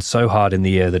Sullivan so hard in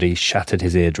the ear that he shattered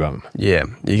his eardrum. Yeah,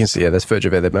 you can see, there's footage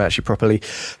of it. They've actually properly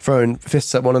thrown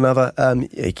fists at one another.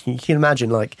 You can imagine,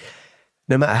 like,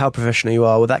 no matter how professional you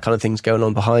are, with that kind of things going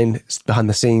on behind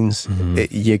the scenes,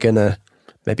 you're gonna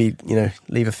maybe,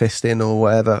 leave a fist in or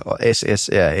whatever.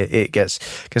 It gets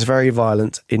very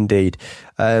violent indeed.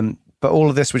 But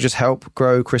all of this would just help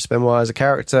grow Chris Benoit as a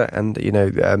character, and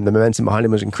the momentum behind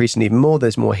him was increasing even more.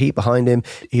 There's more heat behind him.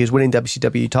 He was winning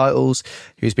WCW titles.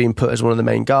 He was being put as one of the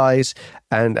main guys,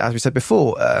 and as we said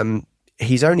before,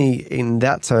 he's only, in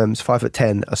that terms,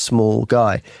 5'10", a small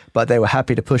guy, but they were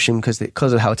happy to push him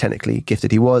because of how technically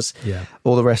gifted he was. Yeah.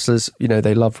 All the wrestlers,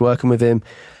 they loved working with him.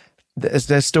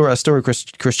 There's a story Chris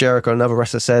Jericho, another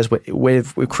wrestler, says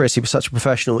with Chris, he was such a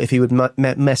professional. If he would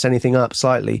mess anything up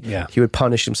slightly, he would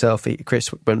punish himself.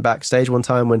 Chris went backstage one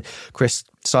time when Chris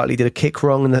slightly did a kick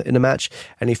wrong in the match,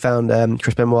 and he found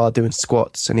Chris Benoit doing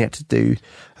squats, and he had to do,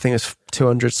 I think it was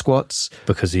 200 squats.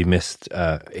 Because he missed,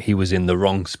 he was in the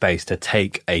wrong space to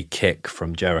take a kick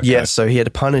from Jericho. Yes, so he had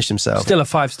to punish himself. Still a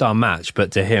 5-star match,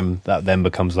 but to him, that then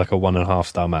becomes like a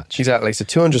 1.5-star match. Exactly, so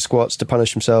 200 squats to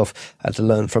punish himself, had to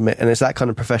learn from it, and it's that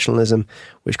kind of professionalism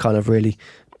which kind of really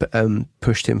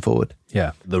pushed him forward.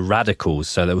 Yeah, the Radicals.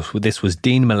 So this was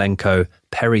Dean Malenko,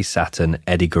 Perry Saturn,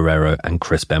 Eddie Guerrero, and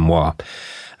Chris Benoit.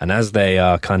 And as they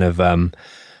are kind of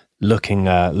looking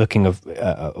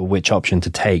of which option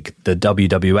to take, the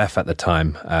WWF at the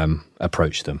time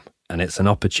approached them, and it's an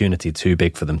opportunity too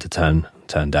big for them to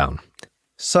turn down.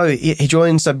 So he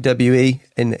joins WWE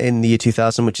in the year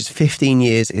 2000, which is 15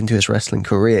 years into his wrestling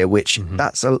career, which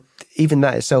even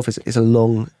that itself is a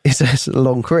long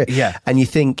career. Yeah. And you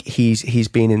think he's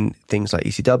been in things like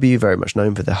ECW, very much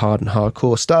known for their hard and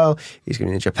hardcore style. He's been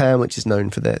in Japan, which is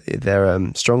known for their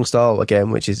strong style,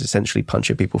 again, which is essentially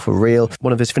punching people for real.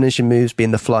 One of his finishing moves being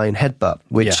the flying headbutt,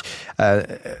 which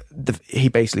he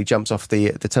basically jumps off the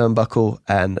turnbuckle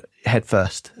and head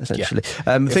first, essentially.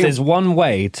 If there's one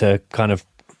way to kind of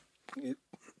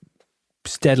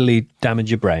steadily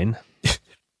damage your brain,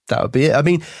 that would be it. I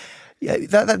mean,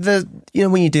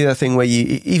 when you do that thing where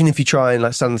even if you try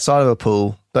and stand on the side of a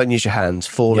pool, don't use your hands,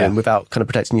 fall in without kind of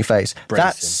protecting your face,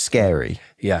 that's scary.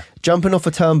 Yeah. Jumping off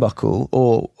a turnbuckle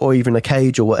or even a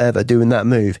cage or whatever, doing that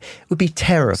move would be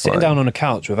terrifying. Sitting down on a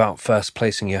couch without first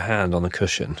placing your hand on the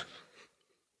cushion.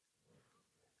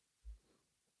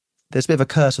 There's a bit of a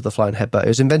curse of the flying headbutt. It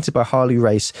was invented by Harley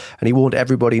Race, and he warned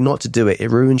everybody not to do it.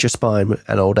 It ruins your spine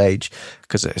and old age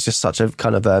because it's just such a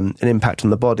kind of an impact on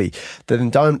the body.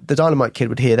 Then the Dynamite Kid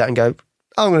would hear that and go,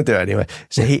 I'm going to do it anyway.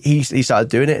 So he started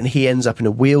doing it, and he ends up in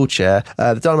a wheelchair.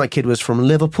 The Dynamite Kid was from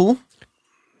Liverpool.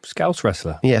 Scouse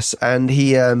wrestler. Yes, and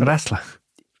he... wrestler.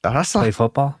 A wrestler? Play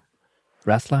football.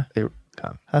 Wrestler.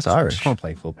 That's Irish. Just want to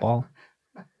play football.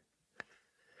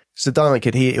 So Dynamite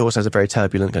Kid, he also has a very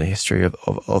turbulent kind of history of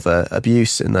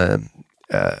abuse and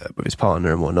with his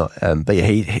partner and whatnot. But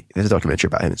yeah, there's a documentary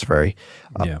about him. It's very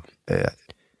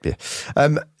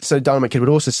so Dynamite Kid would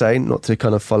also say, not to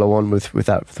kind of follow on with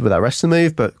that wrestling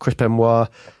move, but Chris Benoit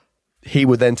he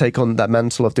would then take on that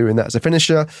mantle of doing that as a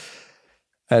finisher.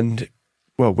 And,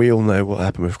 well, we all know what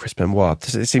happened with Chris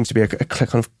Benoit. It seems to be a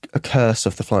kind of a curse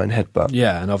of the flying headbutt.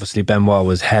 Yeah, and obviously Benoit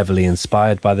was heavily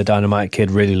inspired by the Dynamite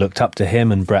Kid, really looked up to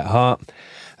him and Bret Hart.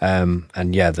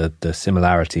 And yeah, the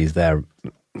similarities there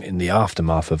in the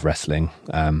aftermath of wrestling.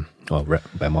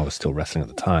 Benoit was still wrestling at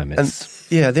the time.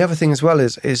 The other thing as well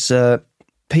is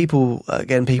people, a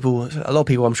lot of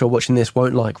people I'm sure watching this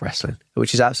won't like wrestling,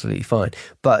 which is absolutely fine.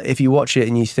 But if you watch it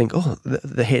and you think, oh,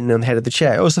 the hitting on the head of the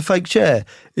chair, oh, it's a fake chair.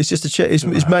 It's just a chair.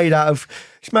 It's made out of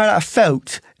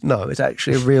felt. No, it's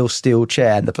actually a real steel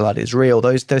chair, and the blood is real.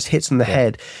 Those hits on the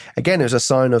head, again, it was a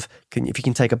sign of if you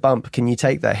can take a bump, can you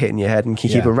take that hit in your head and can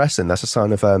you keep on wrestling? That's a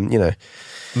sign of I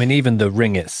mean, even the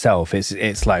ring itself,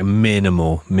 it's like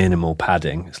minimal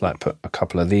padding. It's like put a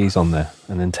couple of these on there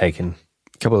and then taking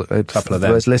a couple of them.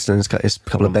 Those listeners, it's a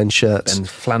couple of Ben's shirts. Ben's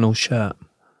flannel shirt.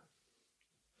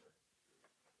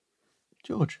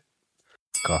 George.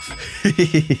 Cough.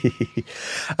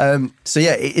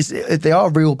 They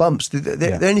are real bumps.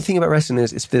 The only thing about wrestling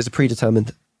is there's a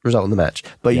predetermined result in the match,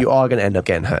 but you are going to end up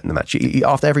getting hurt in the match.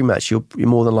 After every match, you'll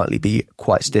more than likely be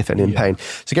quite stiff and in pain.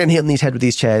 So getting hit on these head with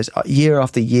these chairs year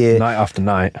after year, night after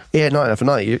night. Yeah, night after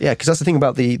night. Yeah, because that's the thing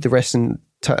about the wrestling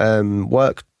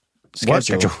work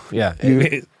schedule. Yeah,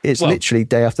 it's literally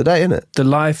day after day, isn't it? The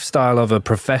lifestyle of a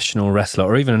professional wrestler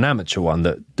or even an amateur one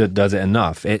that does it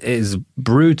enough, it is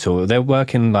brutal. They're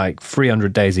working like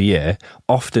 300 days a year,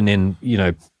 often in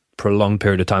prolonged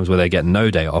period of times where they get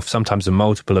no day off, sometimes in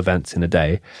multiple events in a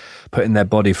day, putting their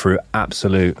body through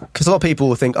absolute... Because a lot of people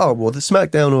will think, oh, well, the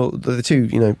SmackDown or the two,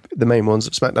 the main ones,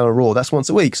 SmackDown or Raw, that's once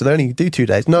a week, so they only do 2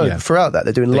 days. No, throughout that,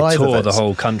 they're doing live events. They tour the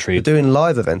whole country. They're doing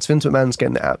live events. Vince McMahon's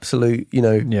getting the absolute,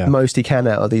 most he can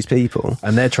out of these people.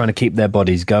 And they're trying to keep their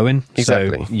bodies going.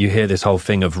 Exactly. So you hear this whole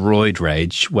thing of roid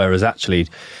rage, whereas actually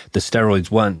the steroids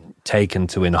weren't taken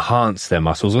to enhance their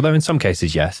muscles, although in some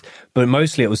cases, yes, but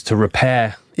mostly it was to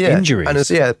repair injuries. And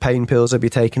it's, pain pills they'll be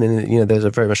taking, and there's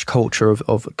a very much culture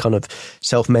of kind of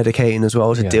self-medicating as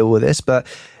well to deal with this. But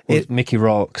Mickey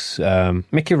Rourke's the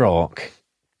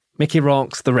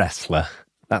wrestler.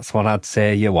 That's what I'd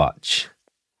say you watch.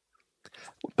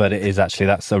 But it is actually,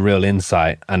 that's a real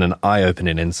insight and an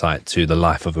eye-opening insight to the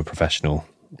life of a professional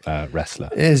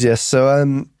wrestler. It is, yes.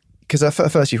 So because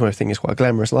at first you want to think it's quite a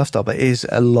glamorous lifestyle, but it is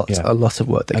a lot of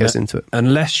work that goes into it.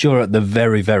 Unless you're at the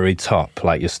very, very top,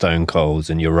 like your Stone Colds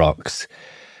and your Rocks,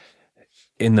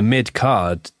 in the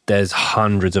mid-card, there's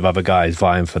hundreds of other guys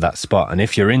vying for that spot. And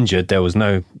if you're injured, there was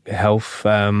no health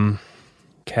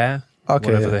care,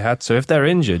 whatever they had. So if they're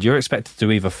injured, you're expected to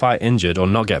either fight injured or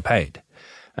not get paid.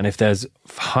 And if there's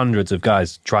hundreds of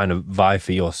guys trying to vie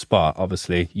for your spot,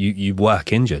 obviously you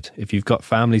work injured. If you've got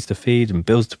families to feed and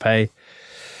bills to pay,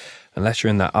 unless you're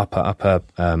in that upper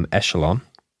echelon.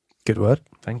 Good word.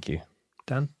 Thank you.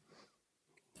 Dan?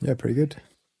 Yeah, pretty good.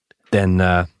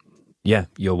 Then,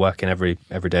 you're working every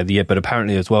day of the year. But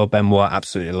apparently as well, Benoit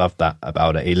absolutely loved that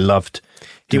about it. He loved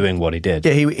doing what he did.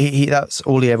 Yeah, he that's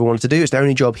all he ever wanted to do. It's the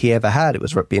only job he ever had. It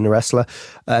was being a wrestler.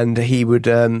 And he would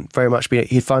very much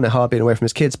he'd find it hard being away from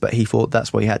his kids, but he thought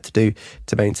that's what he had to do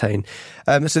to maintain.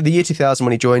 So the year 2000,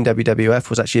 when he joined WWF,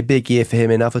 was actually a big year for him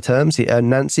in other terms.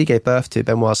 Nancy gave birth to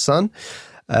Benoit's son,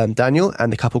 Daniel,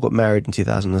 and the couple got married in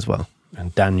 2000 as well.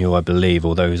 And Daniel, I believe,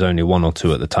 although he was only 1 or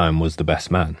 2 at the time, was the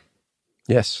best man.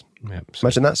 Yes. Yep,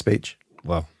 imagine that speech.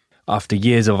 Well, after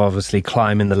years of obviously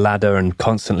climbing the ladder and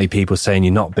constantly people saying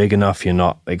you're not big enough, you're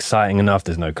not exciting enough,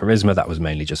 there's no charisma, that was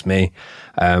mainly just me.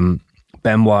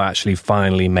 Benoit actually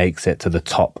finally makes it to the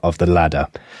top of the ladder.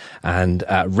 And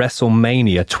at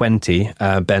WrestleMania 20,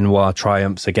 Benoit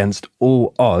triumphs against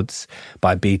all odds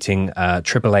by beating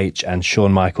Triple H and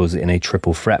Shawn Michaels in a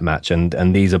triple threat match.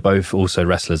 And these are both also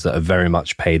wrestlers that have very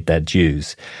much paid their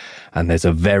dues. And there's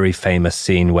a very famous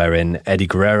scene wherein Eddie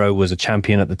Guerrero was a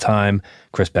champion at the time.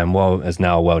 Chris Benoit is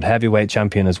now a world heavyweight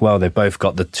champion as well. They've both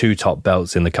got the 2 top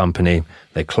belts in the company.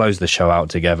 They close the show out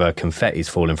together. Confetti's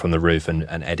falling from the roof, and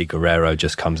Eddie Guerrero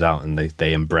just comes out and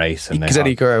they embrace. Because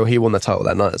Eddie Guerrero, he won the title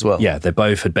that night as well. Yeah, they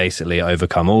both had basically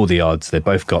overcome all the odds. They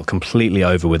both got completely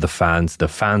over with the fans. The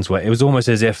fans it was almost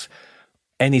as if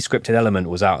any scripted element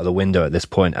was out of the window at this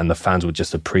point, and the fans were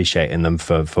just appreciating them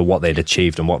for what they'd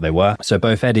achieved and what they were. So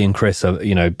both Eddie and Chris are, at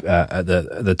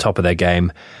the top of their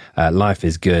game. Life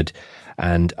is good.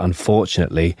 And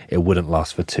unfortunately, it wouldn't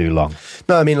last for too long.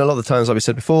 No, I mean, a lot of the times, like we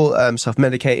said before,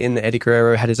 self-medicating. Eddie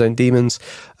Guerrero had his own demons.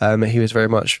 He was very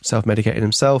much self-medicating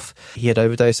himself. He had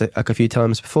overdosed a few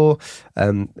times before.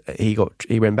 He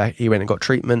went and got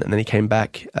treatment, and then he came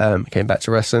back to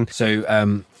wrestling.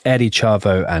 So Eddie,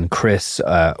 Chavo, and Chris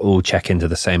all check into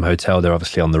the same hotel. They're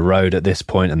obviously on the road at this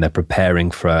point, and they're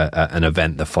preparing for an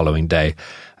event the following day.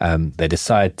 They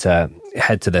decide to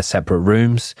head to their separate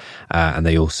rooms, and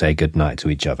they all say goodnight to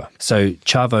each other. So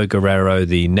Chavo Guerrero,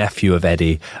 the nephew of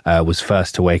Eddie, was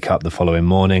first to wake up the following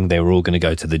morning. They were all going to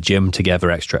go to the gym together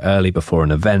extra early before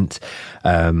an event.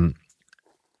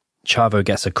 Chavo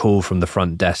gets a call from the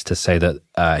front desk to say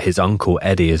that his uncle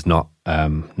Eddie is not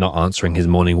answering his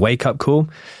morning wake-up call.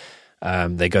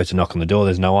 They go to knock on the door.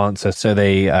 There's no answer. So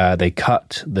they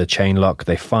cut the chain lock.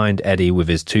 They find Eddie with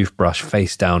his toothbrush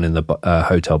face down in the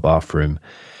hotel bathroom.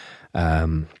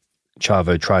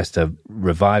 Chavo tries to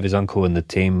revive his uncle, and the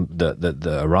team that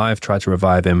arrived tried to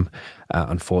revive him.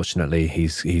 Unfortunately,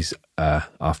 he's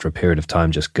after a period of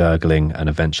time just gurgling and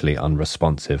eventually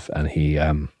unresponsive, and he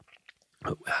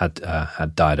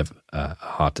had died of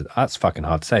heart. That's fucking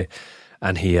hard to say,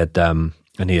 and he had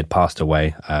passed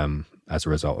away as a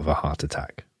result of a heart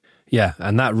attack. Yeah,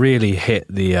 and that really hit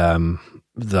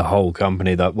the whole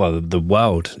company. The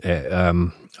world.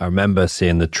 I remember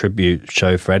seeing the tribute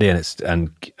show for Eddie,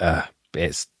 and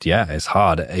it's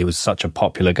hard. He was such a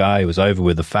popular guy. He was over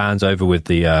with the fans, over with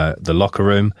the locker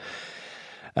room.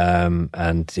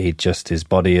 And his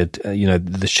body had,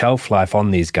 the shelf life on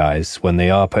these guys when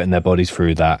they are putting their bodies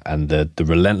through that, and the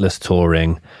relentless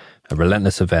touring, the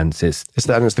relentless events. It's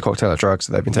that, and it's the cocktail of drugs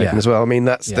that they've been taking as well. I mean,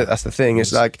 that's the thing.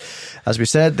 It's like, as we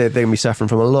said, they're going to be suffering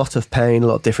from a lot of pain, a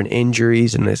lot of different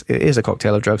injuries, and it is a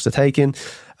cocktail of drugs they're taking.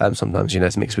 Sometimes,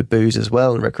 it's mixed with booze as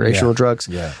well and recreational drugs.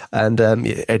 Yeah. And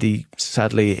Eddie,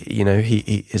 sadly,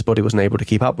 his body wasn't able to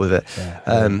keep up with it. Yeah.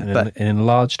 But an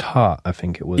enlarged heart, I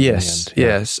think it was. Yes, in the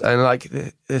end. Yes. And like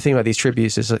the thing about these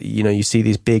tributes is, you see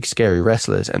these big, scary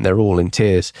wrestlers, and they're all in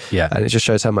tears. Yeah. And it just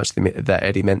shows how much that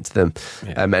Eddie meant to them.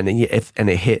 Yeah. And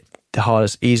it hit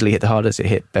easily hit the hardest it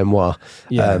hit Benoit.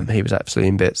 Yeah. He was absolutely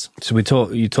in bits. So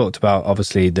you talked about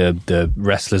obviously the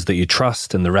wrestlers that you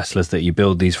trust and the wrestlers that you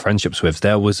build these friendships with.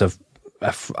 There was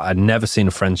I'd never seen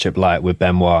a friendship like with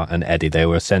Benoit and Eddie. They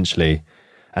were essentially,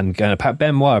 and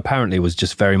Benoit apparently was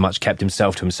just very much kept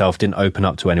himself to himself, didn't open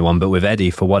up to anyone. But with Eddie,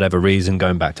 for whatever reason,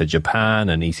 going back to Japan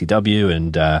and ECW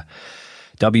and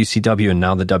WCW and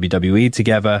now the WWE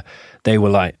together, they were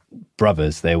like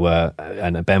brothers. They were,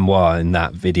 and Benoit in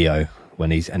that video when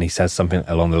he says something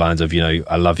along the lines of,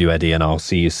 I love you, Eddie, and I'll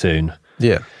see you soon.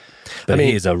 Yeah. But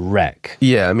he is a wreck.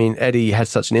 Yeah, I mean, Eddie had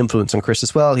such an influence on Chris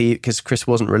as well. Because Chris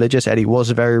wasn't religious. Eddie was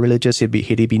very religious. He'd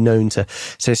be known to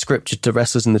say scripture to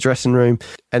wrestlers in the dressing room.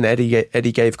 And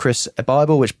Eddie gave Chris a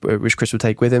Bible, which Chris would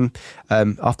take with him.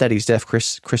 After Eddie's death,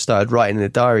 Chris started writing in a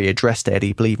diary addressed to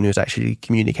Eddie, believing he was actually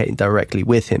communicating directly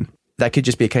with him. That could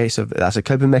just be a case of that's a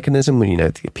coping mechanism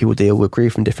when people deal with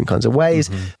grief in different kinds of ways.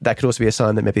 Mm-hmm. That could also be a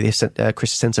sign that maybe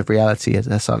Chris's sense of reality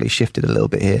has slightly shifted a little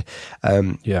bit here.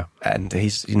 And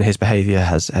his behaviour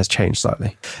has changed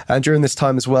slightly. And during this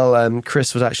time as well,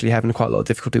 Chris was actually having quite a lot of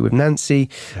difficulty with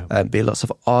Nancy. Be lots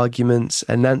of arguments.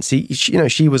 And Nancy,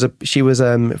 she was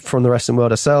from the wrestling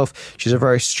world herself. She's a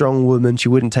very strong woman. She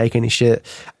wouldn't take any shit,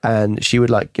 and she would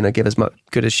give as much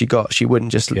good as she got. She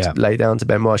wouldn't just lay down to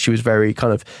Benoit. She was very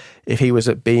kind of, if he was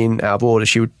being out of order,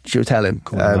 she would tell him.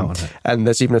 And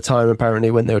there's even a time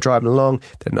apparently when they were driving along,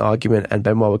 they had an argument, and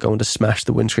Benoit would go on to smash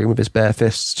the windscreen with his bare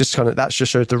fists. That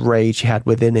just shows the rage he had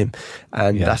within him,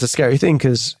 and that's a scary thing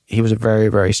because he was a very,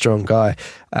 very strong guy,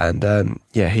 and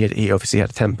he obviously had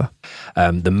a temper.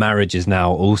 The marriage is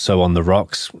now also on the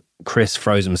rocks. Chris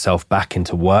throws himself back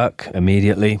into work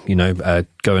immediately,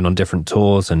 going on different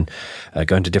tours and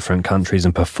going to different countries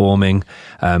and performing.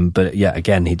 But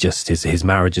again, his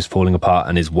marriage is falling apart,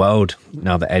 and his world,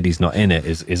 now that Eddie's not in it,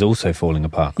 is also falling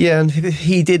apart. Yeah, and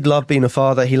he did love being a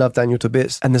father. He loved Daniel to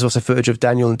bits. And there's also footage of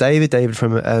Daniel and David. David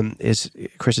is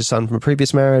Chris's son from a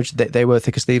previous marriage. They were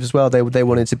thick as thieves as well. They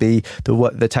wanted to be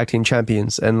the tag team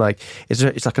champions, and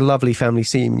it's like a lovely family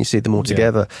scene when you see them all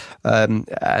together.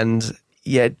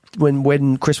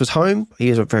 When Chris was home, he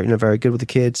was very good with the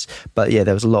kids. But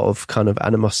there was a lot of kind of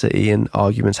animosity and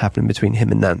arguments happening between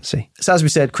him and Nancy. So as we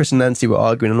said, Chris and Nancy were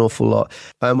arguing an awful lot.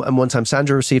 And one time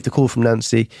Sandra received a call from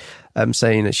Nancy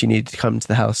saying that she needed to come to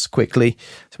the house quickly,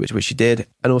 which she did.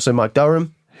 And also Mike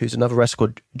Durham, who's another wrestler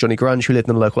called Johnny Grunge, who lived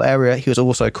in the local area. He was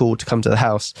also called to come to the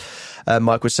house.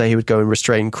 Mike would say he would go and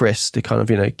restrain Chris to kind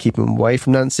of, keep him away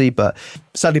from Nancy. But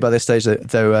sadly, by this stage,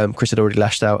 though Chris had already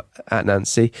lashed out at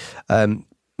Nancy,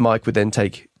 Mike would then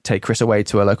take take Chris away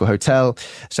to a local hotel.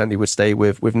 Sandy would stay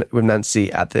with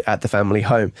Nancy at the family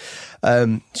home.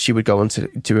 She would go on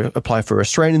to apply for a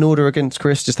restraining order against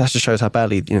Chris. Just that just shows how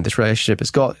badly this relationship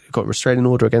has got a restraining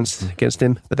order against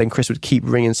him. But then Chris would keep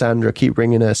ringing Sandra, keep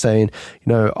ringing her, saying,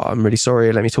 I'm really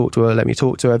sorry. Let me talk to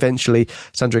her. Eventually,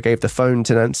 Sandra gave the phone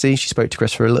to Nancy. She spoke to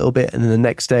Chris for a little bit, and then the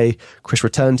next day, Chris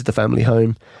returned to the family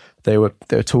home. They were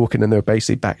talking, and they were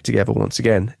basically back together once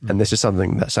again. And this is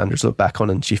something that Sandra's looked back on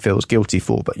and she feels guilty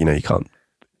for. But you can't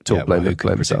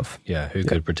blame herself. Who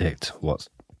could predict what's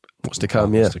to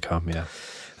come? What's to come? Yeah.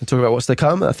 And talk about what's to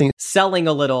come. I think selling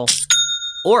a little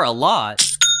or a lot.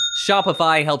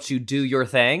 Shopify helps you do your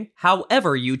thing,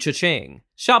 however you cha-ching.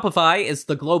 Shopify is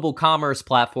the global commerce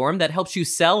platform that helps you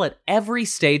sell at every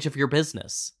stage of your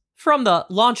business. From the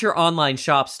launch your online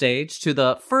shop stage to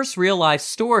the first real life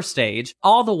store stage,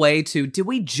 all the way to do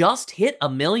we just hit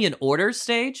 1 million orders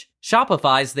stage?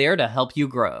 Shopify's there to help you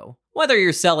grow. Whether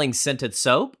you're selling scented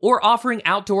soap or offering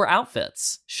outdoor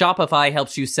outfits, Shopify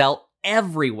helps you sell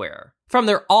everywhere. From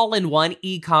their all-in-one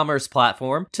e-commerce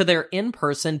platform to their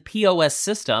in-person POS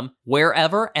system,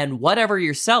 wherever and whatever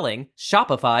you're selling,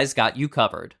 Shopify's got you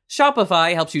covered.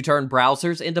 Shopify helps you turn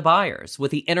browsers into buyers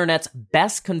with the internet's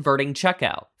best converting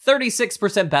checkout,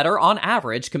 36% better on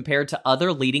average compared to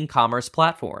other leading commerce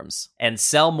platforms. And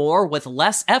sell more with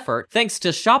less effort thanks to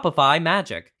Shopify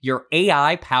Magic, your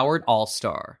AI-powered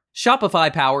all-star.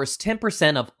 Shopify powers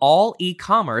 10% of all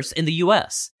e-commerce in the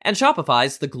US, and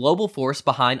Shopify's the global force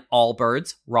behind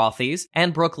Allbirds, Rothy's,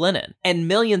 and Brooklinen, and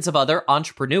millions of other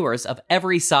entrepreneurs of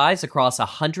every size across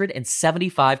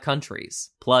 175 countries.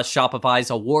 Plus, Shopify's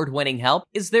award-winning help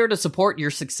is there to support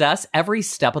your success every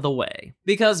step of the way.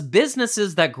 Because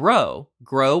businesses that grow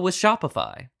with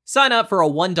Shopify. Sign up for a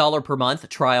 $1 per month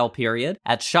trial period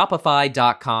at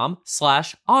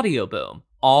shopify.com/audioboom,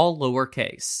 all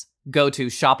lowercase. Go to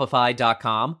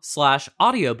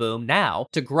shopify.com/audioboom now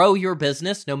to grow your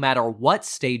business no matter what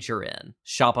stage you're in.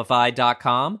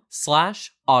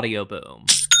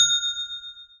 Shopify.com/audioboom.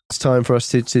 It's time for us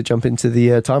to jump into the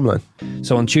timeline.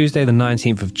 So on Tuesday, the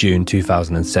 19th of June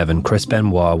 2007, Chris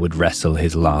Benoit would wrestle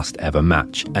his last ever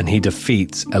match, and he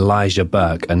defeats Elijah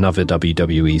Burke, another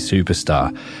WWE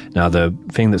superstar. Now, the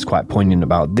thing that's quite poignant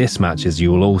about this match is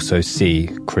you will also see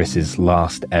Chris's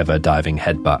last ever diving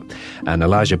headbutt. And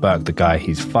Elijah Burke, the guy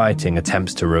he's fighting,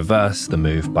 attempts to reverse the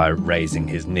move by raising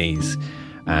his knees.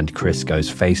 And Chris goes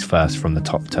face first from the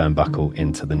top turnbuckle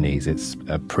into the knees. It's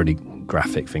a pretty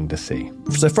graphic thing to see.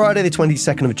 So Friday the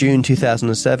 22nd of June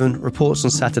 2007, reports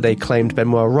on Saturday claimed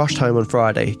Benoit rushed home on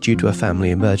Friday due to a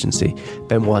family emergency.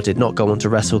 Benoit did not go on to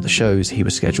wrestle the shows he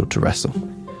was scheduled to wrestle.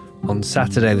 On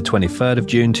Saturday, the 23rd of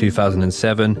June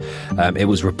 2007, it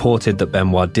was reported that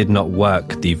Benoit did not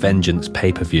work the Vengeance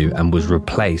pay-per-view and was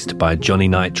replaced by Johnny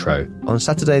Nitro. On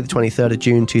Saturday, the 23rd of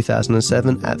June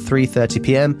 2007, at 3:30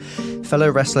 p.m,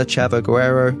 fellow wrestler Chavo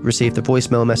Guerrero received a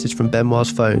voicemail message from Benoit's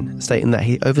phone stating that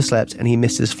he overslept and he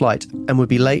missed his flight and would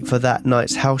be late for that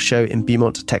night's house show in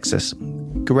Beaumont, Texas.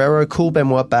 Guerrero called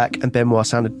Benoit back and Benoit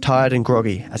sounded tired and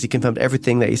groggy as he confirmed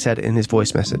everything that he said in his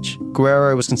voice message.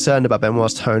 Guerrero was concerned about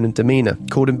Benoit's tone and demeanour,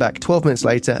 called him back 12 minutes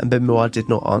later and Benoit did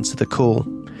not answer the call.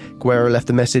 Guerrero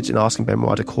left a message and asking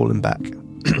Benoit to call him back.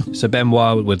 So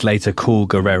Benoit would later call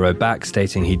Guerrero back,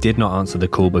 stating he did not answer the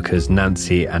call because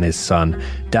Nancy and his son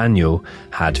Daniel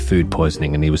had food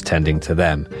poisoning and he was tending to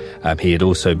them. He had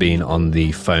also been on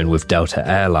the phone with Delta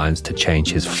Airlines to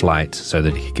change his flight so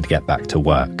that he could get back to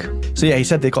work. So yeah, he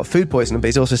said they got food poisoning, but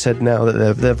he's also said now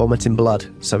that they're vomiting blood.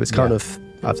 So it's kind of,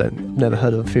 never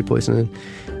heard of food poisoning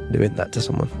doing that to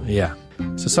someone. Yeah.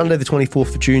 So Sunday the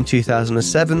 24th of June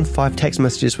 2007, 5 text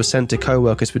messages were sent to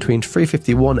co-workers between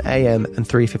 3:51am and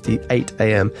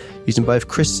 3:58am using both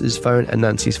Chris's phone and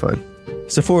Nancy's phone.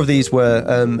 So 4 of these were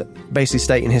basically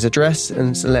stating his address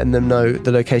and letting them know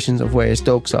the locations of where his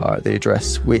dogs are at the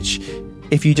address, which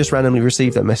if you just randomly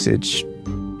receive that message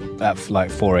at like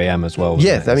 4 a.m. as well.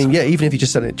 Yeah, I mean, yeah, even if you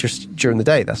just send it just during the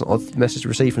day, that's not a message to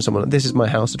receive from someone. This is my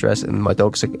house address and my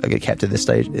dogs are kept at this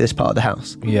stage, this part of the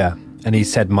house. Yeah. And he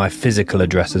said my physical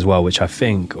address as well, which I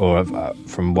think, or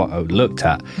from what I looked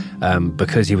at,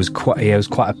 because he was quite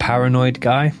a paranoid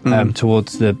guy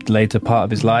towards the later part of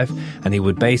his life, and he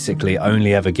would basically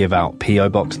only ever give out PO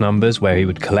box numbers where he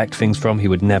would collect things from. He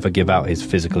would never give out his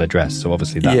physical address. So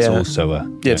obviously that's also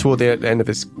toward the end of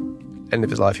his end of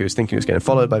his life, he was thinking he was getting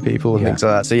followed by people and things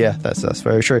like that. So yeah, that's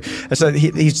very true. And so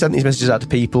he sent these messages out to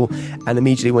people, and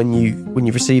immediately when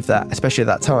you receive that, especially at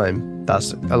that time,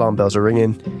 that's alarm bells are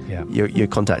ringing. Yeah. You're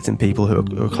contacting people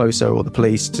who are closer, or the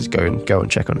police, to go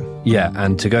and check on him. Yeah,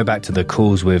 and to go back to the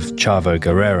calls with Chavo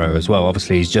Guerrero as well,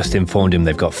 obviously he's just informed him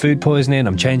they've got food poisoning,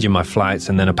 I'm changing my flights,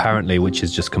 and then apparently, which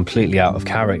is just completely out of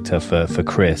character for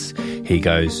Chris, he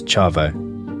goes, Chavo,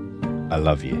 I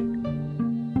love you.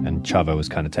 And Chavo was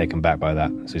kind of taken back by that.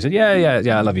 So he said, yeah,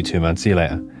 I love you too, man. See you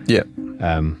later. Yeah.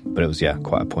 But it was,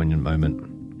 quite a poignant moment.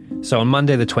 So on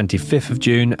Monday, the 25th of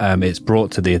June, it's brought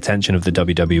to the attention of the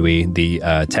WWE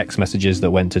the text messages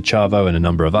that went to Chavo and a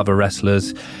number of other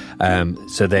wrestlers.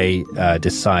 So they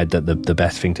decide that the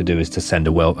best thing to do is to send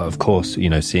of course,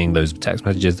 seeing those text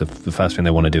messages, the first thing they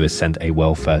want to do is send a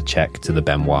welfare check to the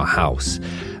Benoit house.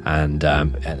 And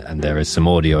there is some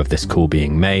audio of this call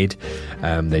being made.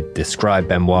 They describe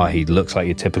Benoit. He looks like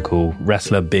your typical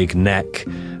wrestler, big neck,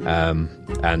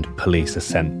 and police are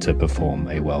sent to perform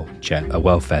a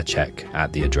welfare check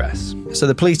at the address. So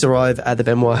the police arrive at the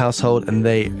Benoit household, and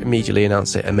they immediately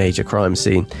announce it a major crime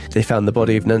scene. They found the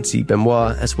body of Nancy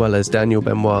Benoit as well as Daniel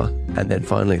Benoit, and then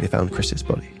finally they found Chris's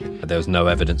body. There was no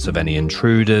evidence of any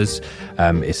intruders.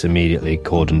 It's immediately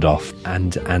cordoned off,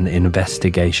 and an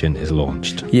investigation is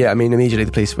launched. Yeah, I mean, immediately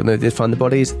the police, when they did find the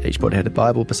bodies, each body had a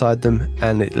Bible beside them,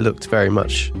 and it looked very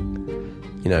much,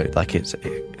 like it's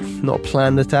not a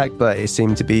planned attack, but it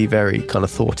seemed to be very kind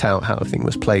of thought out how everything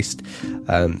was placed.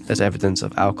 There's evidence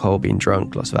of alcohol being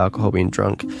drunk, lots of alcohol being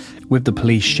drunk. With the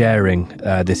police sharing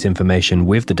this information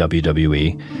with the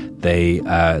WWE,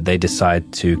 they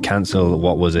decide to cancel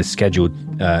what was a scheduled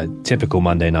typical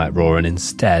Monday Night Raw and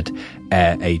instead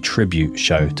air a tribute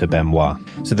show to Benoit.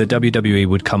 So the WWE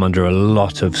would come under a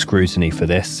lot of scrutiny for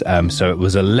this. So it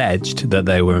was alleged that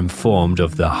they were informed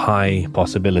of the high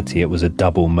possibility it was a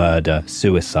double murder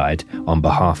suicide on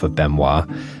behalf of Benoit.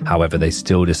 However, they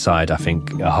still decide, I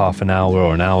think, a half an hour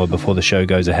or an hour before the show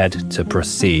goes ahead, to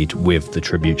proceed with the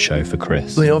tribute show for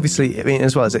Chris. I mean, obviously,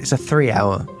 as well as it's a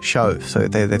 3-hour show, so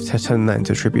they've turned that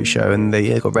into a tribute show, and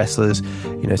they got wrestlers,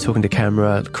 talking to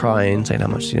camera, crying, saying how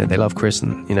much they love Chris,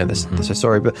 and they're so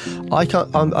sorry. But I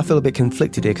feel a bit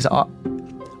conflicted here, because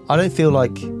I don't feel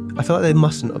like, I feel like they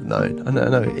mustn't have known. I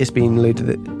know it's been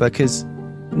alluded, because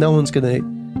no one's going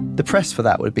to. The press for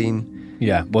that would have been.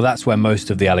 Yeah, well, that's where most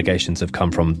of the allegations have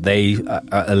come from. They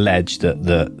allege that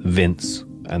the Vince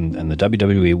and the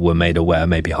WWE were made aware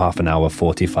maybe half an hour,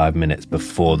 45 minutes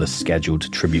before the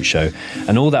scheduled tribute show.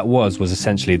 And all that was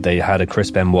essentially they had a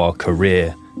Chris Benoit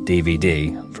career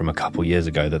DVD from a couple years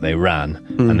ago that they ran,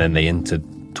 and then they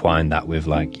intertwined that with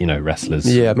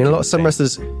wrestlers. Yeah, I mean,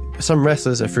 some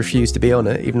wrestlers have refused to be on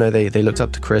it, even though they looked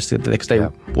up to Chris, because they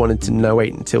wanted to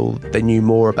wait until they knew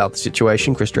more about the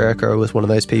situation. Chris Jericho was one of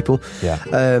those people.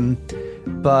 Yeah.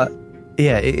 But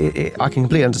yeah, I can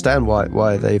completely understand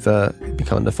why they've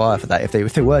become under fire for that.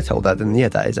 If they were told that, then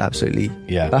that is absolutely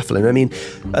baffling. I mean,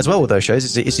 as well with those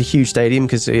shows, it's a huge stadium,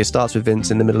 because it starts with Vince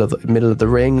in the middle of the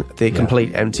ring, the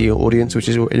complete empty audience, which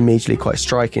is immediately quite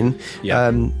striking.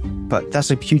 Yeah. But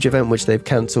that's a huge event which they've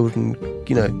cancelled, and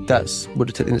that's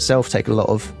would in itself take a lot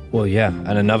of. Well, yeah,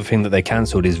 and another thing that they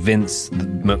cancelled is Vince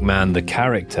McMahon, the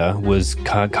character, was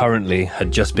currently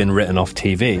had just been written off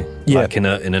TV, like in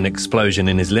an explosion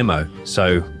in his limo.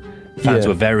 So fans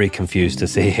were very confused to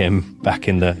see him back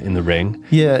in the ring.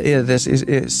 Yeah,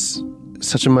 it's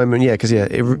such a moment, because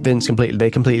Vince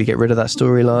completely get rid of that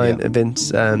storyline. Yeah. Vince,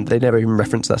 they never even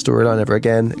reference that storyline ever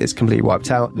again. It's completely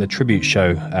wiped out. The tribute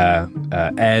show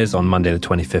airs on Monday the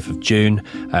 25th of June,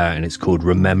 and it's called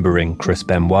Remembering Chris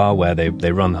Benoit, where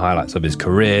they run highlights of his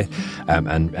career,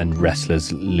 and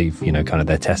wrestlers leave kind of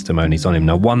their testimonies on him.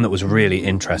 Now, one that was really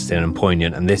interesting and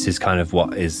poignant, and this is kind of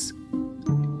what is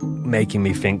making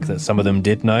me think that some of them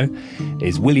did know,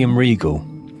 is William Regal.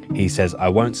 He says, I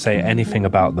won't say anything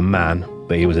about the man,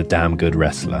 but he was a damn good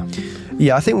wrestler.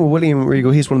 Yeah, I think William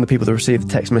Regal, he's one of the people that received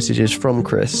the text messages from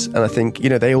Chris. And I think,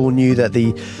 they all knew that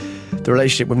the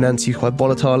relationship with Nancy was quite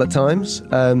volatile at times.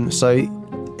 So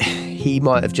he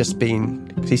might have just been,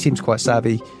 because he seems quite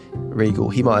savvy, Regal,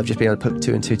 he might have just been able to put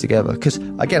 2 and 2 together. Because,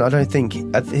 again, I think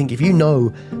if you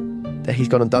know that he's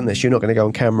gone and done this, you're not going to go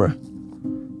on camera.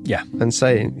 Yeah, and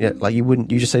saying you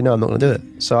wouldn't. You just say no, I'm not going to do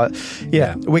it. So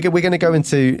we're going to go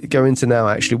into now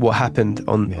actually what happened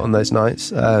on those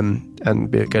nights, and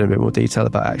go into a bit more detail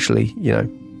about actually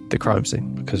the crime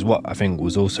scene. Because what I think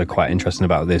was also quite interesting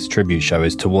about this tribute show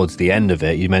is towards the end of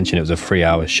it, you mentioned it was a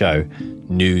 3-hour show.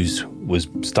 News was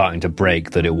starting to break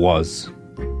that it was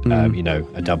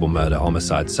a double murder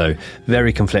homicide. So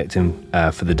very conflicting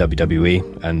for the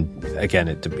WWE. And again,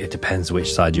 it depends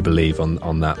which side you believe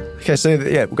on that. Okay, so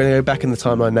we're going to go back in the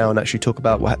timeline now and actually talk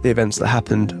about the events that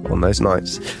happened on those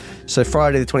nights. So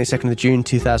Friday the 22nd of June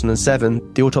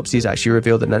 2007, the autopsies actually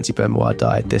revealed that Nancy Benoit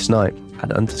died this night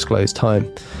at an undisclosed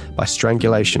time by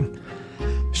strangulation.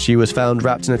 She was found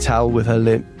wrapped in a towel with her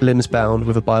limbs bound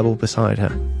with a Bible beside her.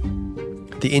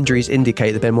 The injuries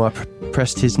indicate that Benoit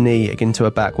pressed his knee into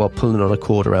her back while pulling on a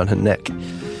cord around her neck.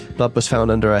 Blood was found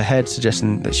under her head,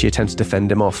 suggesting that she attempted to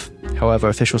fend him off. However,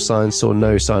 official signs saw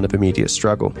no sign of immediate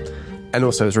struggle. And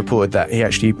also it was reported that he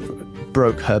actually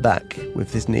broke her back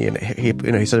with his knee, and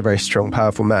he's a very strong,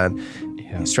 powerful man.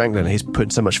 He's strangling her. He's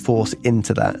put so much force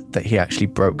into that he actually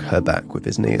broke her back with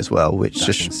his knee as well, which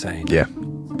That's just insane. Yeah.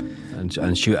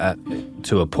 And she,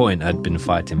 to a point, had been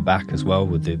fighting back as well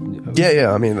with the...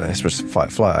 Yeah, I mean, this was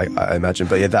fight flight, I imagine.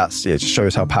 But it just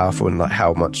shows how powerful and like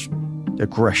how much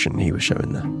aggression he was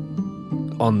showing there.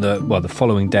 On the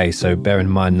following day, so bear in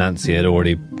mind Nancy had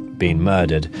already been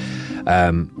murdered,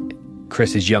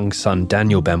 Chris's young son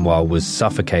Daniel Benoit was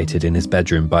suffocated in his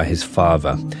bedroom by his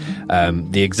father.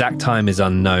 The exact time is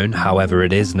unknown. However,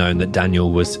 it is known that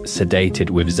Daniel was sedated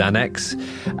with Xanax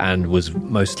and was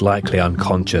most likely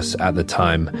unconscious at the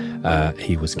time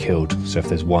he was killed. So if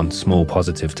there's one small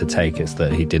positive to take, it's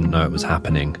that he didn't know it was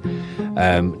happening.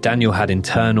 Daniel had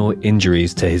internal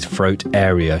injuries to his throat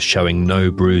area showing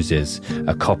no bruises.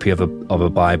 A copy of a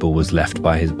Bible was left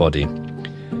by his body.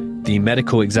 The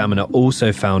medical examiner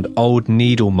also found old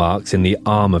needle marks in the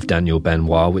arm of Daniel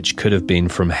Benoit, which could have been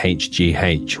from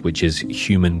HGH, which is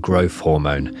human growth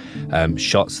hormone,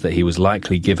 shots that he was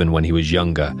likely given when he was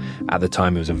younger. At the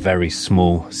time, he was a very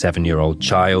small 7-year-old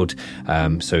child,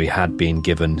 so he had been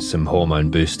given some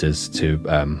hormone boosters to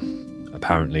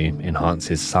apparently enhance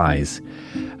his size.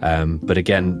 But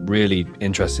again, really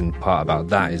interesting part about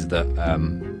that is that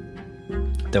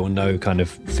there were no kind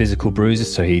of physical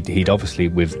bruises, so he'd obviously,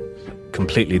 with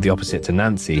completely the opposite to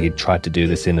Nancy, he'd tried to do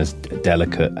this in as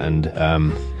delicate and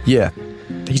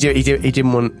he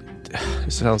didn't want,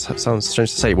 it sounds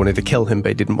strange to say, he wanted to kill him, but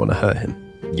he didn't want to hurt him.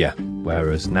 Yeah,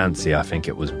 whereas Nancy, I think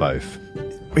it was both.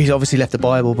 He's obviously left the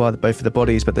Bible by both of the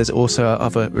bodies, but there's also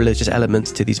other religious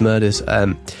elements to these murders.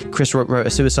 Chris wrote a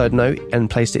suicide note and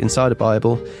placed it inside a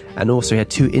Bible, and also he had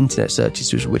 2 internet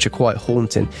searches which are quite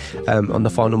haunting. On the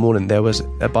final morning, there was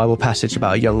a Bible passage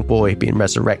about a young boy being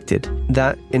resurrected.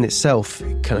 That in itself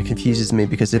kind of confuses me,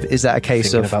 because is that a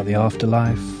case Thinking about the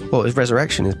afterlife? Well, his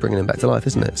resurrection is bringing him back to life,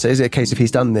 isn't it? So is it a case of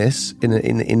he's done this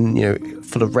in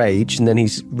full of rage, and then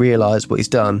he's realised what he's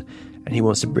done, and he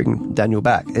wants to bring Daniel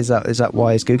back? Is that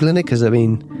why he's Googling it? Because I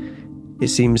mean, it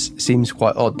seems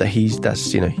quite odd that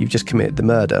you've just committed the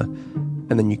murder,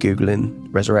 and then you Google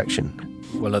in resurrection.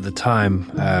 Well, at the time,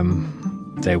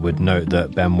 they would note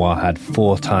that Benoit had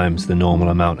 4 times the normal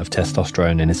amount of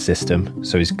testosterone in his system,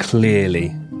 so he's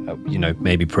clearly,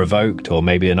 maybe provoked, or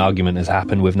maybe an argument has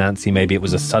happened with Nancy. Maybe it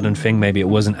was a sudden thing. Maybe it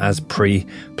wasn't as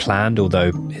pre-planned,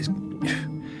 although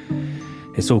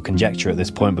it's all conjecture at this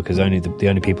point, because the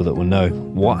only people that will know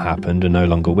what happened are no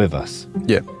longer with us.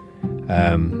 Yeah.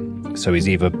 So he's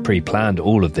either pre-planned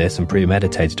all of this and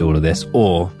premeditated all of this,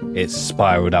 or it's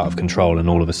spiraled out of control and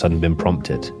all of a sudden been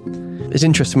prompted. It's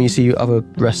interesting when you see other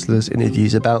wrestlers'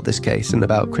 interviews about this case and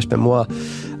about Chris Benoit.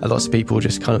 A lot of people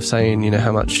just kind of saying,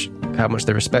 how much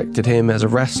they respected him as a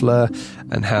wrestler,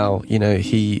 and how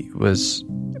he was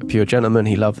a pure gentleman.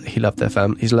 He loved their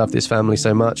family. He's loved his family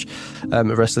so much.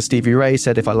 Wrestler Stevie Ray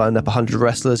said, if I lined up 100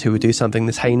 wrestlers who would do something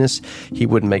this heinous, he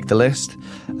wouldn't make the list.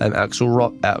 Axel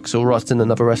Rotten,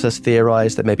 another wrestler,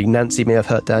 theorised that maybe Nancy may have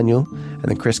hurt Daniel, and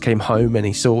then Chris came home and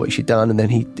he saw what she'd done, and then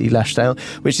he lashed out,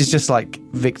 which is just like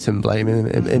victim blame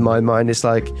in my mind. It's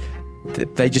like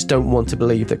they just don't want to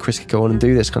believe that Chris could go on and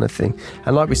do this kind of thing.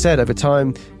 And like we said, over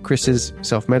time, Chris is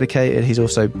self-medicated. He's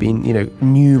also been,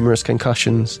 numerous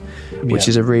concussions, which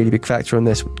is a really big factor on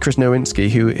this. Chris Nowinski,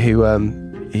 who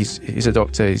he's a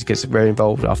doctor, he gets very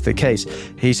involved after the case.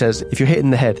 He says, if you're hit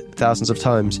in the head thousands of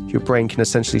times, your brain can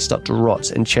essentially start to rot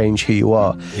and change who you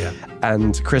are. Yeah.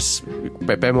 And Chris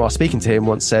Benoit, speaking to him,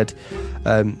 once said,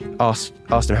 asked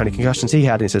him how many concussions he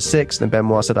had, and he said 6. And then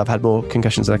Benoit said, I've had more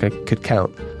concussions than I could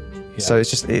count. Yeah. So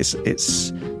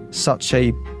it's such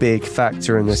a big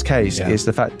factor in this case, is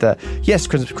the fact that, yes,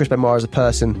 Chris Benoit as a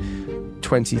person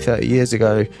 20, 30 years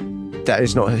ago, that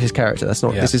is not his character.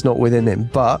 This is not within him.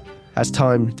 But as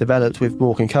time developed with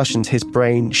more concussions, his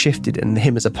brain shifted, and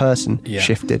him as a person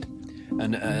shifted.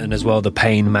 And as well, the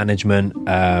pain management.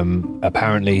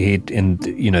 Apparently, he'd in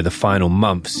the final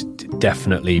months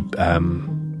definitely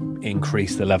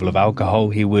increased the level of alcohol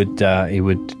he would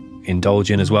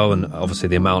indulge in as well. And obviously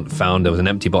the amount found, there was an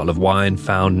empty bottle of wine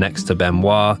found next to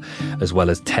Benoit, as well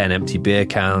as 10 empty beer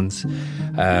cans.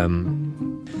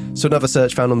 So another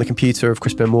search found on the computer of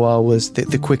Chris Benoit was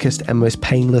the quickest and most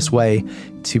painless way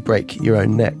to break your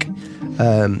own neck,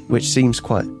 which seems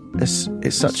quite...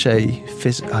 It's such a...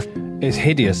 It's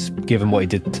hideous given what he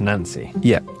did to Nancy.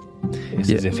 Yeah. It's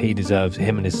as if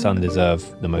him and his son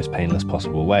deserve the most painless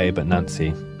possible way, but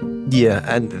Nancy... Yeah,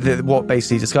 and what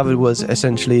basically discovered was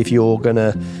essentially if your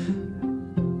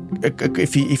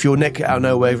neck out of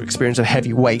nowhere experience a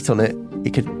heavy weight on it,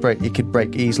 it could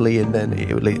break easily, and then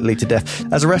it would lead to death.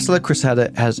 As a wrestler, Chris had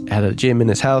a gym in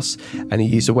his house, and he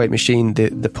used a weight machine,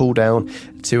 the pull down,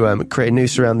 to create a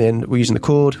noose around the end. We're using the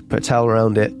cord, put a towel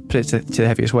around it, put it to the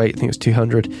heaviest weight. I think it was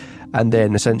 200, and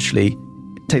then essentially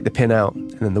take the pin out,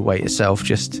 and then the weight itself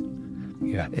just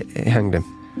it hanged him.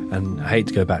 And I hate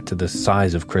to go back to the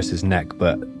size of Chris's neck,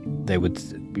 but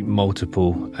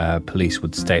multiple police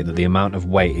would state that the amount of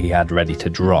weight he had ready to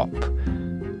drop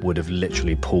would have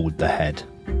literally pulled the head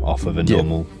off of a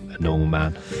normal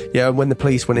man. Yeah, when the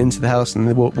police went into the house and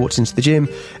they walked into the gym,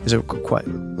 it was quite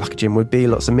like a gym would be,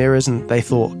 lots of mirrors, and they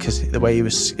thought, because the way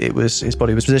his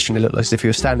body was positioned, it looked like as if he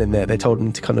was standing there. They told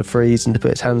him to kind of freeze and to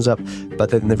put his hands up, but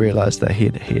then they realised that he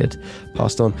had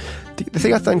passed on. The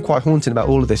thing I find quite haunting about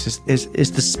all of this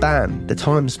is the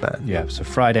time span. Yeah, so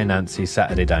Friday Nancy,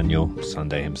 Saturday Daniel,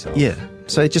 Sunday himself. Yeah,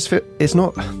 so it's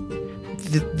not...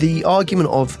 The argument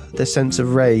of the sense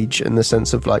of rage and the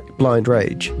sense of like blind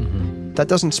rage, that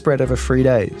doesn't spread over 3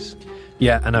 days.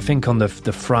 Yeah, and I think on the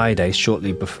Friday,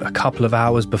 shortly a couple of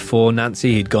hours before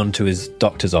Nancy, he'd gone to his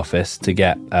doctor's office to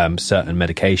get certain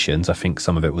medications. I think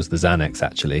some of it was the Xanax,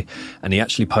 actually. And he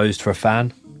actually posed for a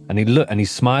fan, and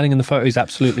he's smiling in the photo. He's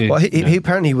absolutely... Well, he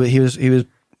apparently he was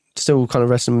still kind of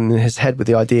wrestling in his head with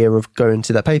the idea of going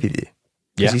to that pay-per-view.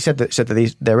 Because he said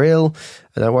that they're ill,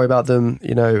 and don't worry about them,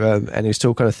 and he was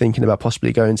still kind of thinking about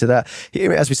possibly going to that.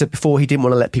 As we said before, he didn't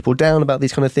want to let people down about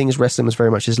these kind of things. Wrestling was very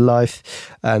much his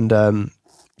life, and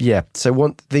so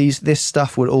once this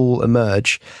stuff would all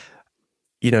emerge,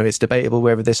 it's debatable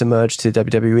whether this emerged to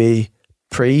WWE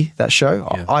pre that show.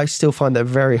 Yeah. I still find that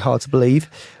very hard to believe,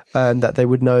 that they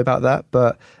would know about that,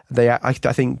 but I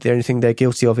think the only thing they're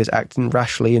guilty of is acting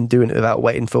rashly and doing it without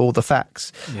waiting for all the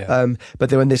facts. Yeah. But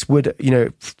then when this would,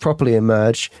 properly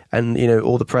emerge, and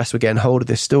all the press would get hold of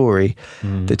this story,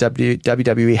 the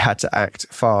WWE had to act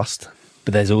fast.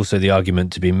 But there's also the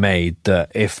argument to be made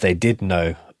that if they did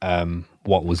know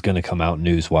what was going to come out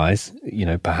news-wise,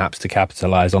 perhaps to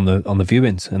capitalise on the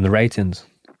viewings and the ratings.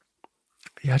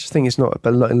 Yeah, I just think it's not.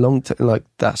 But in long term, like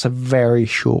that's a very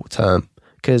short term,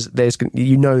 because there's going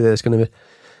to be.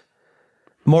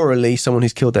 Morally, someone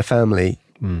who's killed their family,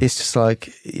 it's just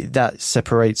like that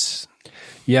separates.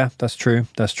 Yeah, that's true.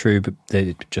 But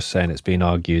they're just saying it's been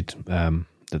argued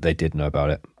that they did know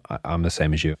about it. I'm the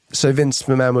same as you. So Vince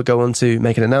McMahon would go on to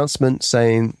make an announcement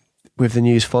saying, with the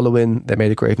news following, they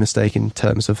made a grave mistake in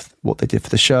terms of what they did for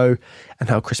the show, and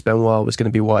how Chris Benoit was going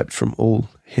to be wiped from all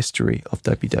history of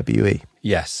WWE.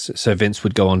 Yes, so Vince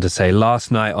would go on to say,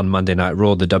 last night on Monday Night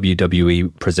Raw, the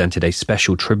WWE presented a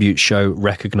special tribute show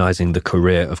recognising the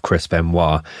career of Chris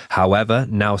Benoit. However,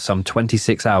 now some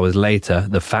 26 hours later,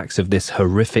 the facts of this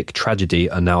horrific tragedy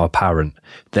are now apparent.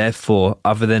 Therefore,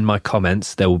 other than my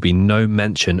comments, there will be no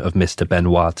mention of Mr.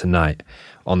 Benoit tonight.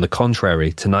 On the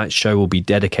contrary, tonight's show will be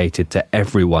dedicated to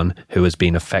everyone who has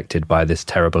been affected by this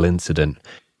terrible incident.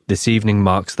 This evening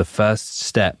marks the first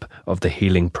step of the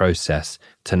healing process.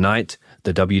 Tonight,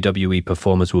 the WWE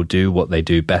performers will do what they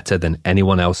do better than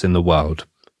anyone else in the world: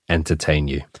 entertain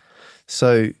you.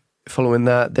 So, following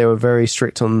that, they were very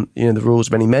strict on the rules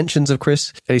of any mentions of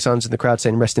Chris. Any signs in the crowd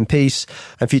saying "Rest in Peace"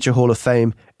 and future Hall of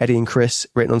Fame Eddie and Chris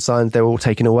written on signs, they were all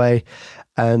taken away.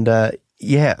 And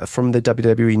from the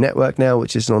WWE Network now,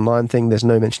 which is an online thing, there's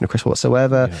no mention of Chris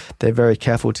whatsoever. Yeah. They're very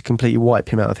careful to completely wipe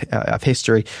him out of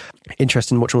history.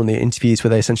 Interesting watching one of the interviews where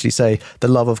they essentially say the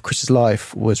love of Chris's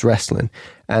life was wrestling,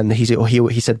 and he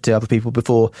said to other people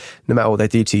before, no matter what they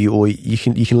do to you, or you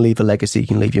can leave a legacy, you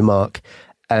can leave your mark.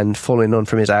 And following on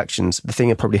from his actions, the thing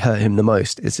that probably hurt him the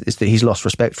most is that he's lost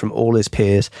respect from all his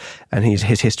peers, and his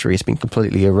history has been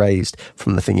completely erased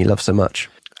from the thing he loves so much.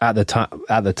 At the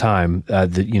time, the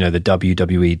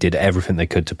WWE did everything they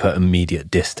could to put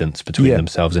immediate distance between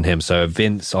themselves and him. So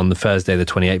Vince, on the Thursday, the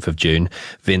 28th of June,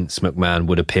 Vince McMahon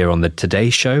would appear on the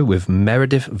Today Show with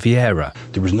Meredith Vieira.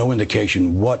 There was no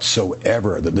indication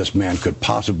whatsoever that this man could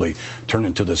possibly turn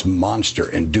into this monster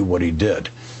and do what he did.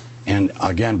 And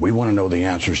again, we want to know the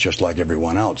answers just like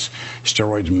everyone else.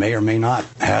 Steroids may or may not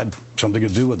had something to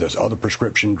do with this. Other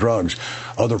prescription drugs,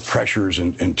 other pressures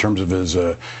in terms of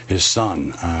his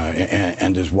son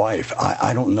and his wife.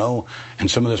 I don't know, and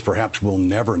some of this perhaps we'll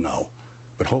never know.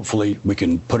 But hopefully we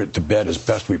can put it to bed as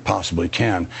best we possibly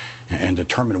can and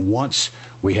determine once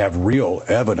we have real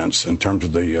evidence in terms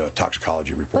of the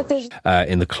toxicology report.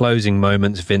 In the closing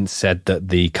moments, Vince said that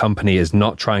the company is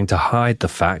not trying to hide the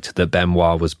fact that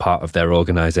Benoit was part of their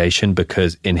organization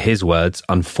because, in his words,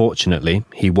 unfortunately,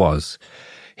 he was.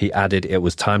 He added it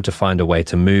was time to find a way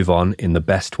to move on in the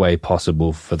best way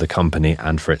possible for the company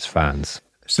and for its fans.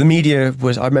 So the media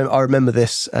was, I remember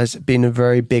this as being a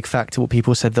very big factor. What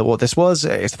people said that what this was,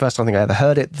 it's the first time I think I ever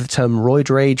heard it. The term roid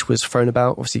rage was thrown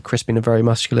about. Obviously, Chris being a very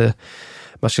muscular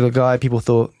guy, people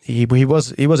thought he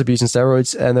was abusing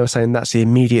steroids, and they were saying that's the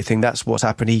immediate thing. That's what's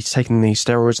happened. He's taken these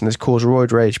steroids and this caused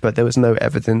roid rage, but there was no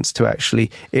evidence to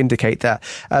actually indicate that.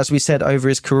 As we said, over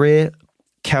his career,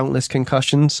 countless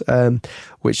concussions,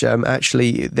 which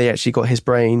actually they actually got his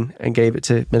brain and gave it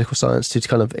to medical science to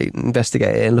kind of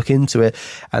investigate it and look into it,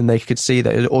 and they could see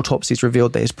that autopsies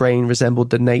revealed that his brain resembled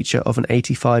the nature of an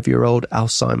 85-year-old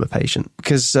Alzheimer patient.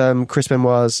 Because Chris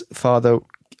Benoit's father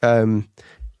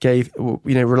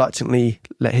reluctantly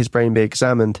let his brain be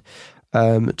examined,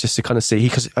 just to kind of see,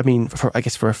 because I mean, for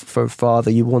a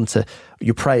father,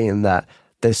 you're praying that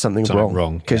there's something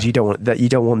wrong because you don't want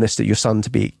that your son to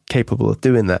be capable of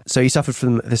doing that. So he suffered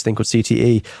from this thing called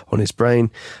CTE on his brain,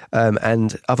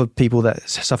 and other people that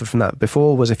suffered from that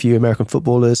before was a few American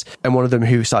footballers, and one of them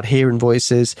who started hearing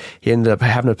voices, he ended up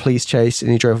having a police chase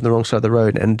and he drove on the wrong side of the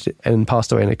road and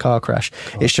passed away in a car crash.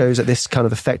 It shows that this kind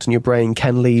of effect on your brain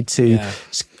can lead to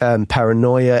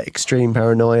paranoia, extreme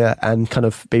paranoia, and kind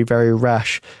of be very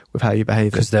rash with how you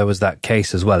behave. Because there was that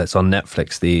case as well. It's on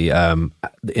Netflix.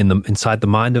 Inside the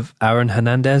mind of Aaron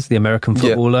Hernandez, the American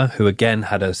footballer, who again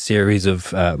had a series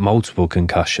of multiple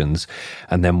concussions,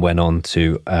 and then went on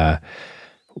to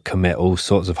commit all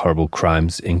sorts of horrible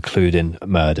crimes, including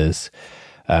murders,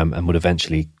 and would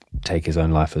eventually take his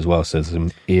own life as well. So there's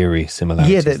some eerie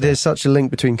similarities. Yeah, there's such a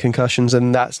link between concussions,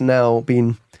 and that's now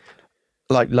been.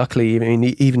 Luckily, I mean,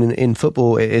 even in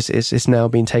football, it's now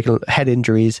been taken. Head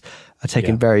injuries are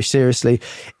taken very seriously.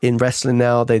 In wrestling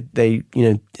now, they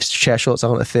chair shots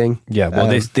aren't a thing. Yeah, well,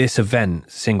 this event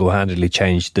single-handedly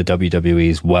changed the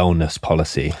WWE's wellness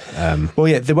policy.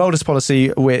 The wellness policy,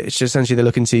 which essentially they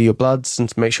look into your bloods and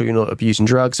to make sure you're not abusing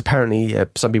drugs. Apparently,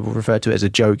 some people refer to it as a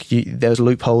joke. There's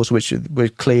loopholes which were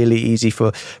clearly easy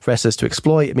for wrestlers to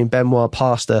exploit. I mean, Benoit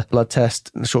passed a blood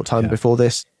test a short time before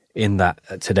this. In that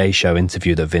Today Show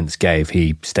interview that Vince gave,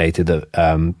 he stated that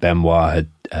Benoit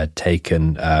had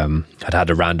had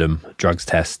a random drugs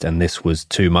test, and this was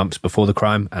 2 months before the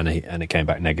crime, and it came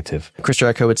back negative. Chris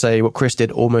Jericho would say what Chris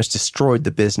did almost destroyed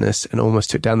the business and almost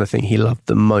took down the thing he loved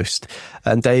the most.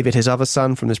 And David, his other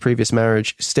son from his previous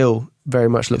marriage, still very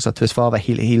much looks up to his father.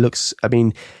 He looks, I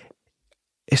mean,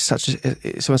 he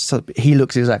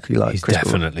looks exactly like He's Chris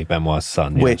definitely Benoit's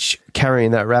son. Yeah. Which,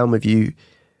 carrying that around with you,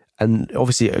 and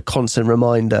obviously a constant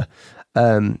reminder.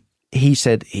 He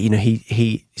said,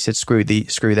 he said screw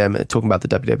them, talking about the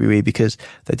WWE because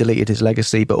they deleted his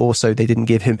legacy, but also they didn't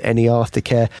give him any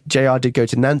aftercare. JR did go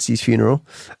to Nancy's funeral,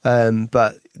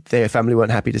 but their family weren't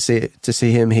happy to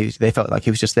see him. They felt like he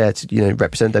was just there to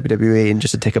represent WWE and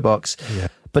just to tick a box. Yeah.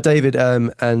 But David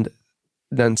and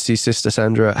Nancy's sister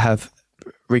Sandra have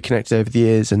reconnected over the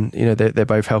years, and they're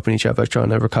both helping each other trying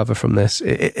to recover from this.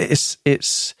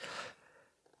 It's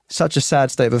such a sad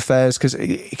state of affairs because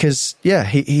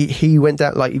he went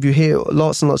down. Like, if you hear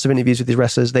lots and lots of interviews with these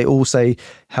wrestlers, they all say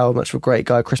how much of a great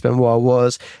guy Chris Benoit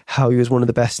was, how he was one of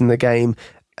the best in the game,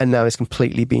 and now it's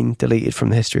completely been deleted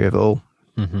from the history of it all.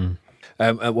 Mm-hmm.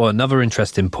 Well, another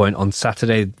interesting point, on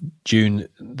Saturday, June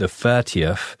the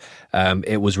 30th,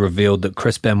 it was revealed that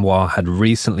Chris Benoit had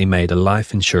recently made a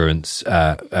life insurance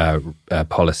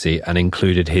policy and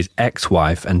included his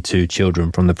ex-wife and 2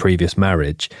 children from the previous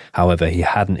marriage. However, he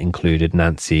hadn't included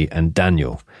Nancy and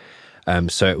Daniel.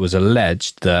 So it was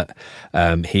alleged that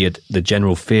the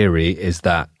general theory is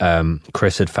that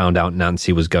Chris had found out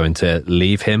Nancy was going to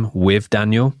leave him with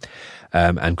Daniel,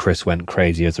 and Chris went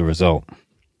crazy as a result.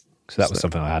 So that was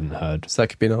something I hadn't heard. So that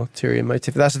could be an ulterior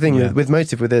motive. That's the thing with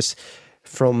motive with this,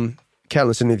 from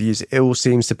countless interviews, it all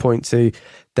seems to point to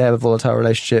they have a volatile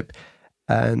relationship,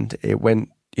 and it went,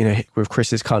 with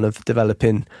Chris's kind of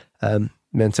developing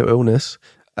mental illness,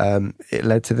 it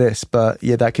led to this. But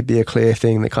that could be a clear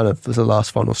thing that kind of was the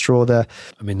last final straw there.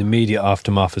 I mean, the media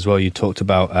aftermath as well, you talked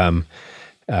about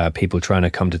people trying to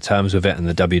come to terms with it, and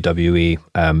the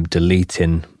WWE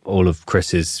deleting all of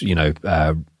Chris's,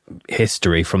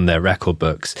 history from their record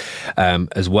books,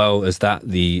 as well as that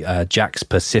the Jack's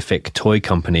Pacific Toy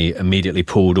Company immediately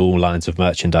pulled all lines of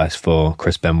merchandise for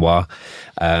Chris Benoit,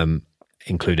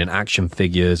 including action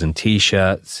figures and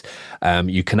t-shirts.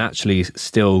 You can actually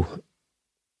still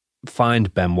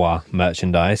find Benoit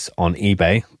merchandise on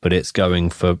eBay, but it's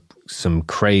going for some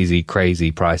crazy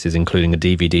prices, including a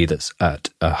DVD that's at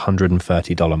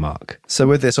 $130 mark. So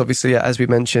with this, obviously, as we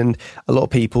mentioned, a lot of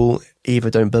people either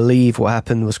don't believe what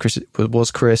happened was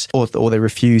Chris, or they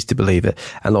refuse to believe it.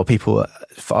 And a lot of people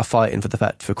are fighting for the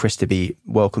fact for Chris to be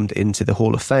welcomed into the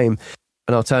Hall of Fame.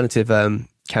 An alternative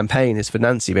campaign is for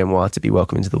Nancy Benoit to be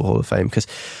welcomed into the Hall of Fame, because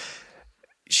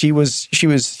she was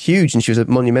huge, and she was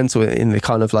monumental in the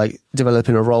kind of like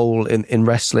developing a role in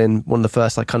wrestling. One of the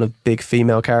first like kind of big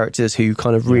female characters who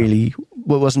kind of really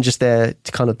wasn't just there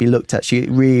to kind of be looked at. She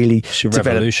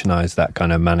revolutionized that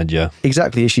kind of manager.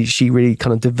 Exactly. She really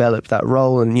kind of developed that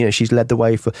role, and she's led the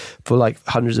way for like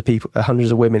hundreds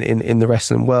of women in the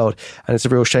wrestling world. And it's a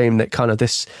real shame that kind of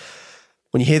this,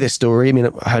 when you hear this story, I mean,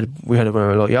 we heard it when we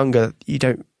were a lot younger. You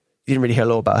didn't really hear a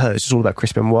lot about her. It's just all about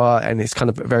Chris Benoit, and it's kind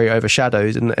of very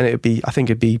overshadowed. And I think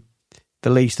it'd be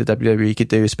the least the WWE could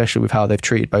do, especially with how they've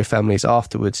treated both families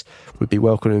afterwards, would be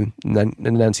welcoming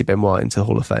Nancy Benoit into the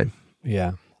Hall of Fame.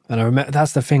 Yeah. And I remember,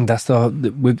 that's the thing,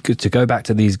 to go back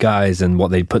to these guys and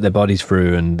what they put their bodies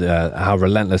through, and how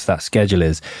relentless that schedule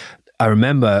is. I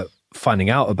remember finding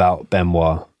out about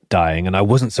Benoit dying, and I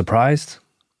wasn't surprised.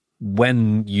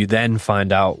 When you then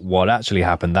find out what actually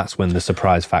happened, that's when the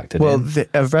surprise factored in. Well,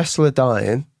 a wrestler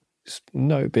dying, it's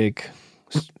no big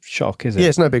shock, is it? Yeah,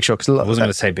 it's no big shock. I wasn't going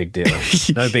to say big deal.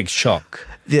 No big shock.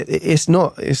 It's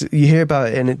not. You hear about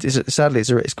it, and sadly, it's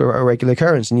a regular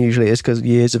occurrence, and usually it's because of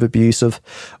years of abuse of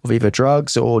either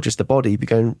drugs or just the body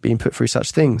being put through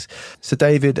such things. So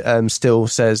David still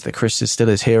says that Chris is still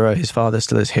his hero. His father's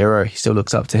still his hero. He still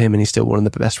looks up to him, and he's still one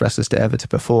of the best wrestlers to ever to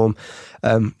perform.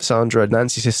 Sandra,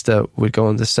 Nancy's sister, would go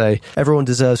on to say, "Everyone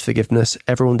deserves forgiveness.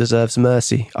 Everyone deserves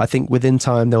mercy. I think within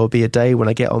time there will be a day when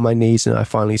I get on my knees and I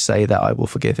finally say that I will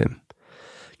forgive him.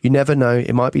 You never know.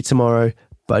 It might be tomorrow,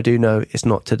 but I do know it's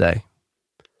not today."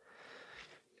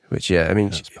 Which, yeah, I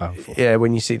mean,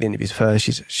 when you see the interviews of her,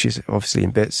 she's obviously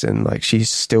in bits, and like she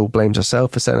still blames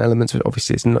herself for certain elements, but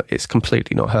obviously it's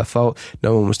completely not her fault.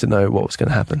 No one was to know what was going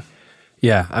to happen.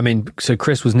 Yeah, I mean, so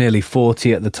Chris was nearly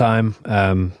 40 at the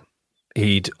time.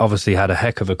 He'd obviously had a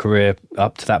heck of a career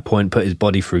up to that point, put his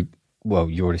body through, well,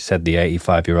 you already said the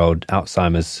 85-year-old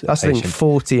Alzheimer's That's patient. I think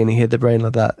 40, and he hit the brain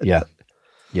like that. Yeah.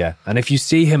 Yeah, and if you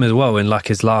see him as well in like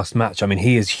his last match, I mean,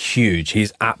 he is huge.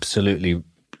 He's absolutely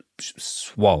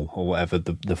swole, or whatever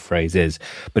the phrase is.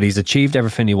 But he's achieved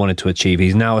everything he wanted to achieve.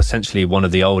 He's now essentially one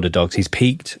of the older dogs. He's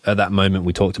peaked at that moment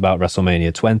we talked about,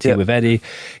 WrestleMania 20 with Eddie.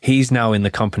 He's now in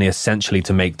the company essentially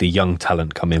to make the young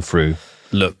talent coming through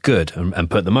look good and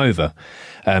put them over.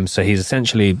 So he's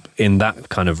essentially in that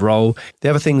kind of role. The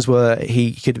other things were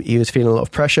he was feeling a lot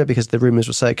of pressure because the rumours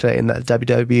were circulating that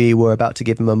WWE were about to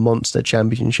give him a monster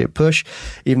championship push,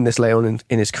 even this late on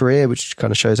in his career, which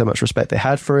kind of shows how much respect they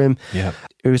had for him. Yeah.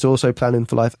 He was also planning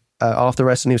for life after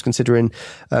wrestling. He was considering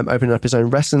opening up his own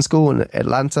wrestling school in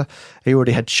Atlanta. He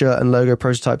already had shirt and logo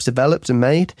prototypes developed and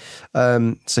made.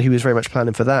 So he was very much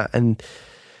planning for that. And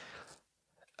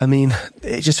I mean,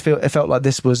 it felt like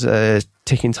this was a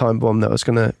ticking time bomb that was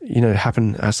going to,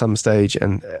 happen at some stage.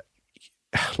 And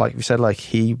like we said, like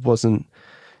he wasn't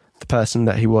the person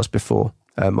that he was before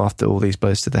after all these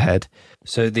blows to the head.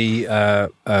 So a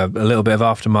little bit of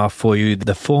aftermath for you.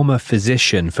 The former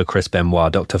physician for Chris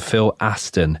Benoit, Dr. Phil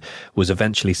Aston, was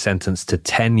eventually sentenced to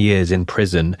 10 years in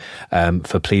prison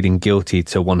for pleading guilty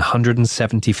to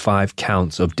 175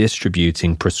 counts of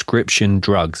distributing prescription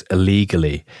drugs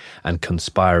illegally and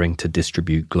conspiring to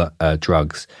distribute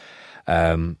drugs.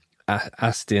 Aston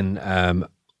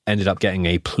ended up getting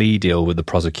a plea deal with the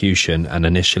prosecution and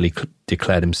initially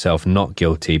declared himself not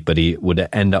guilty, but he would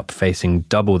end up facing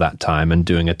double that time and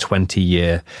doing a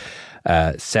 20-year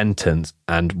sentence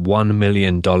and $1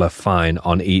 million fine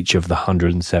on each of the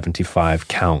 175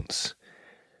 counts.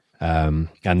 And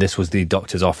this was the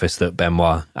doctor's office that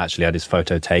Benoit actually had his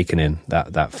photo taken in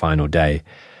that final day.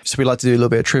 So we like to do a little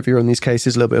bit of trivia on these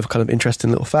cases, a little bit of kind of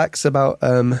interesting little facts about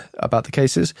the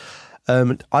cases.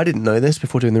 I didn't know this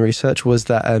before doing the research, was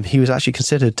that he was actually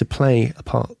considered to play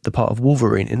the part of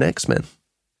Wolverine in X-Men.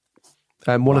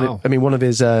 One of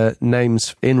his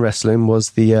names in wrestling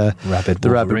was the Rabid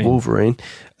Wolverine,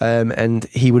 and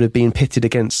he would have been pitted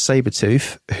against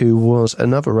Sabretooth, who was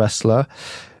another wrestler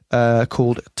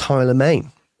called Tyler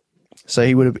Mane. So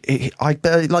he would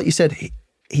have, like you said,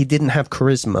 he didn't have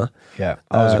charisma. Yeah,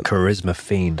 I was a charisma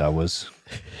fiend. I was.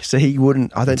 So he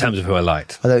wouldn't. In terms of who I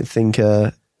liked. I don't think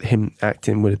him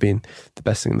acting would have been the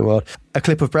best thing in the world. A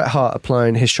clip of Bret Hart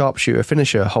applying his sharpshooter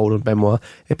finisher hold on Benoit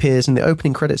appears in the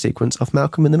opening credit sequence of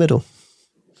Malcolm in the Middle.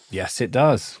 Yes, it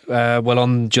does. Well,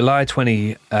 on July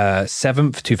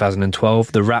 27th,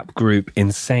 2012, the rap group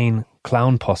Insane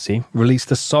Clown Posse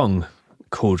released a song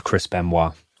called Chris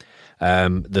Benoit.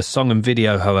 The song and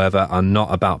video, however, are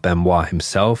not about Benoit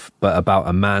himself, but about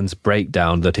a man's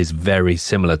breakdown that is very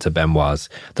similar to Benoit's.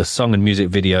 The song and music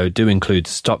video do include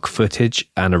stock footage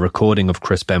and a recording of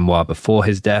Chris Benoit before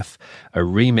his death. A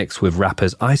remix with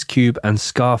rappers Ice Cube and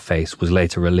Scarface was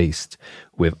later released,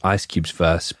 with Ice Cube's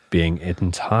verse being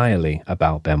entirely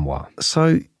about Benoit.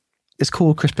 So it's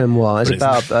called Chris Benoit. It's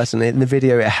about a person. In the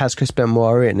video, it has Chris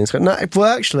Benoit in. It's got, no,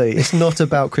 well, actually, it's not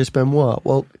about Chris Benoit.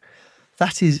 Well,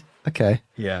 that is... Okay.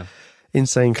 Yeah.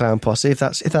 Insane Clown Posse, if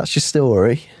that's your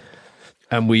story.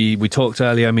 And we talked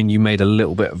earlier, I mean, you made a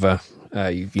little bit of a...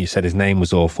 you said his name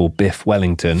was awful. Biff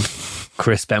Wellington,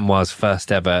 Chris Benoit's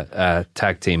first ever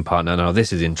tag team partner. Now,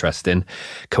 this is interesting.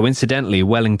 Coincidentally,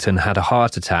 Wellington had a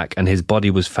heart attack and his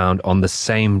body was found on the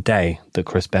same day that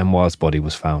Chris Benoit's body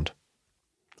was found.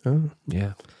 Oh.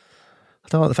 Yeah. I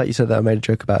don't like the fact you said that I made a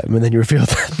joke about him and then you revealed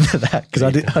that because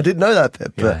I didn't know that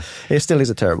bit, but it still is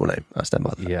a terrible name. I stand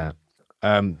by that. Yeah.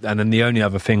 And then the only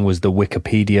other thing was the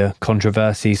Wikipedia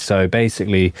controversy. So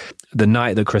basically, the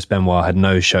night that Chris Benoit had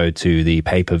no-showed to the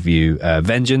pay-per-view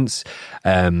Vengeance,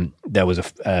 there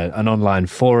was an online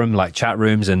forum, like chat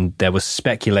rooms, and there was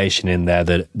speculation in there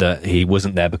that he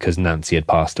wasn't there because Nancy had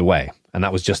passed away. And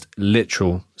that was just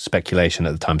literal speculation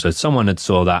at the time. So someone had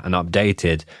saw that and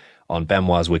updated on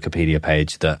Benoit's Wikipedia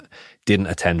page that didn't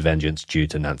attend Vengeance due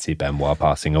to Nancy Benoit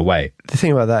passing away. The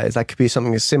thing about that is that could be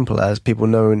something as simple as people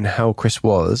knowing how Chris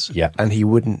was, and he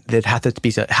wouldn't. There'd have to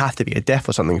be a death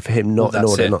or something for him not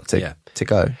to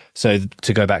go. So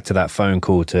to go back to that phone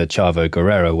call to Chavo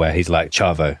Guerrero, where he's like,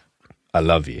 "Chavo, I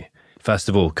love you." First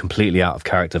of all, completely out of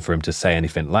character for him to say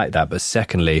anything like that. But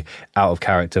secondly, out of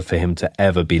character for him to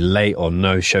ever be late or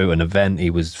no show an event. He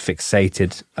was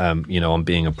fixated, on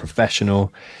being a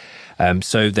professional.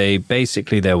 So there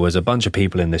was a bunch of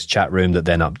people in this chat room that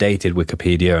then updated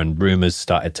Wikipedia and rumors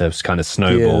started to kind of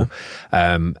snowball.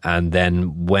 Yeah. And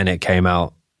then when it came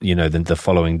out, the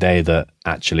following day that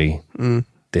actually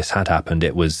this had happened,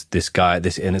 it was this guy,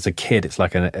 and it's a kid, it's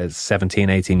like a 17,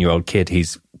 18-year-old kid.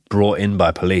 He's brought in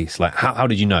by police. Like, how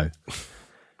did you know?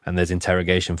 And there's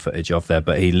interrogation footage of there,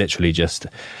 but he literally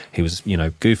he was,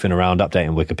 goofing around,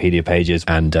 updating Wikipedia pages,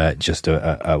 and just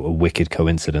a wicked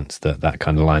coincidence that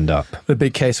kind of lined up. The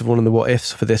big case of one of the what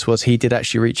ifs for this was he did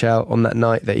actually reach out on that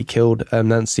night that he killed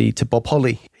Nancy to Bob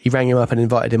Holly. He rang him up and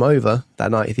invited him over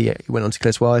that night. He went on to kill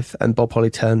his wife, and Bob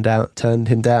Holly turned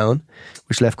him down,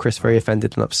 which left Chris very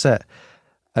offended and upset.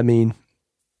 I mean,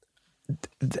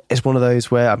 it's one of those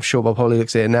where I'm sure Bob Holly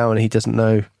looks at it now and he doesn't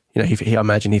know. I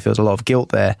imagine he feels a lot of guilt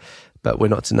there, but we're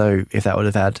not to know if that would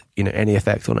have had, any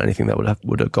effect on anything that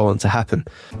would have gone on to happen.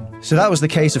 So that was the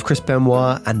case of Chris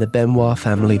Benoit and the Benoit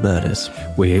family murders.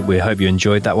 We hope you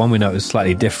enjoyed that one. We know it was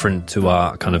slightly different to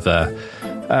our kind of,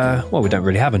 we don't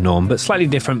really have a norm, but slightly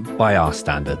different by our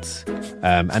standards.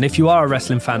 And if you are a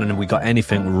wrestling fan and we got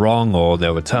anything wrong or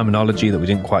there were terminology that we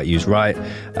didn't quite use right,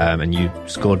 and you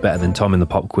scored better than Tom in the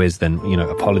pop quiz, then,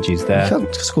 apologies there. You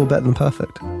can't score better than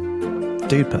perfect.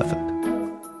 Dude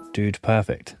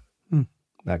Perfect.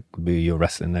 That could be your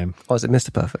wrestling name. Oh, is it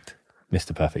Mr. Perfect?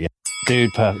 Mr. Perfect, yeah.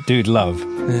 Dude Love.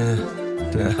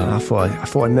 I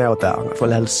thought I nailed that. I thought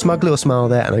I had a smug little smile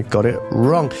there and I got it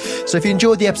wrong. So if you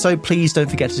enjoyed the episode, please don't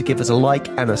forget to give us a like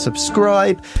and a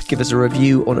subscribe. Give us a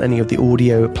review on any of the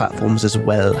audio platforms as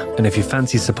well. And if you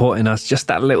fancy supporting us just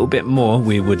that little bit more,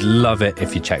 we would love it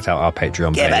if you checked out our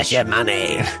Patreon page. Give us your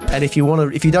money. And if you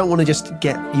don't want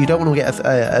to get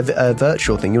a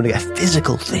virtual thing, you want to get a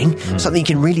physical thing, something you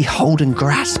can really hold and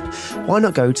grasp, why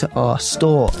not go to our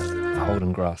store? Hold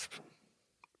and grasp.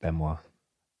 Benoit.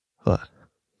 What?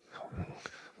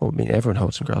 Well, I mean, everyone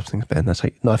holds and grasps things, Ben. That's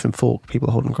like knife and fork.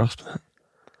 People hold and grasp that.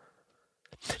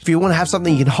 If you want to have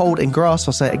something you can hold and grasp,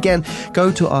 I'll say it again,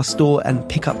 go to our store and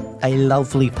pick up a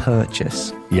lovely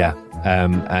purchase. Yeah.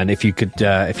 And if you could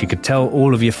tell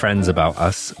all of your friends about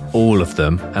us, all of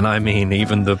them, and I mean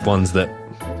even the ones that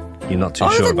you're not too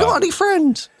sure about. I've got any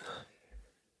friends.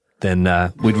 Then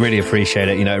we'd really appreciate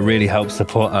it. It really helps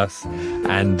support us.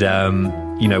 And,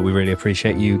 we really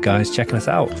appreciate you guys checking us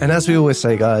out. And as we always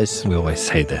say, guys. We always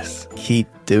say this. Keep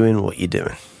doing what you're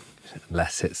doing.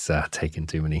 Unless it's taking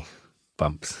too many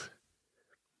bumps.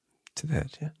 To the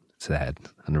head, yeah. To the head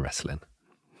and the wrestling.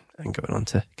 And going on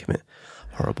to commit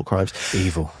horrible crimes.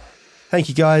 Evil. Thank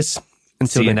you, guys.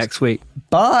 Until See you next week.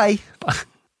 Bye. All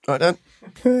right, then.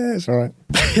 It's all right.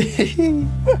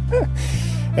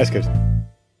 That's good.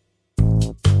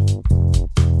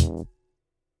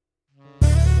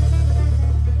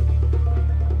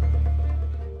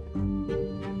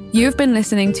 You've been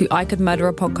listening to I Could Murder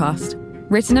a Podcast,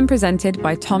 written and presented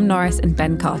by Tom Norris and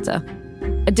Ben Carter.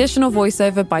 Additional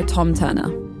voiceover by Tom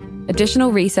Turner.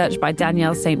 Additional research by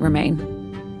Danielle St. Romain.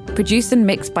 Produced and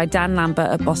mixed by Dan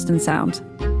Lambert at Boston Sound.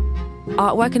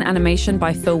 Artwork and animation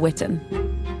by Phil Witten.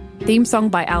 Theme song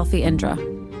by Alfie Indra.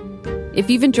 If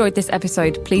you've enjoyed this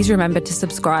episode, please remember to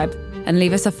subscribe and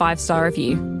leave us a 5-star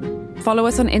review. Follow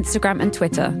us on Instagram and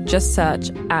Twitter. Just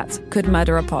search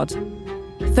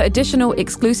 @CouldMurderAPod. For additional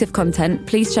exclusive content,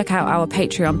 please check out our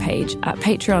Patreon page at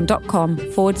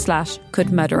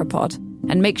patreon.com/CouldMurderAPod.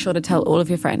 And make sure to tell all of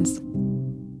your friends.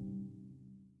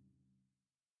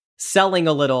 Selling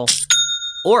a little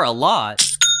or a lot,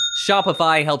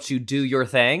 Shopify helps you do your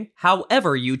thing,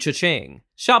 however you cha-ching.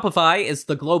 Shopify is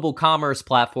the global commerce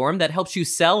platform that helps you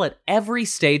sell at every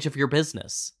stage of your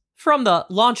business. From the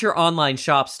launch your online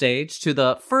shop stage to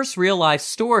the first real-life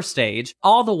store stage,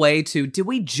 all the way to do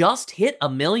we just hit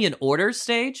 1 million orders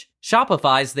stage?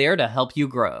 Shopify's there to help you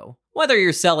grow. Whether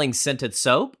you're selling scented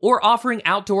soap or offering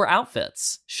outdoor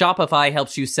outfits, Shopify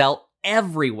helps you sell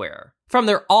everywhere. From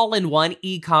their all-in-one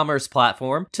e-commerce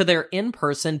platform to their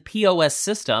in-person POS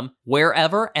system,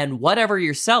 wherever and whatever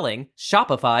you're selling,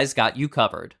 Shopify's got you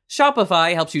covered.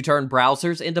 Shopify helps you turn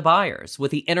browsers into buyers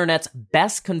with the internet's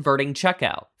best converting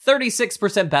checkout,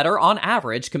 36% better on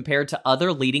average compared to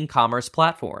other leading commerce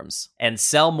platforms. And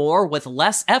sell more with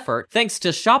less effort thanks to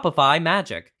Shopify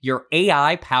Magic, your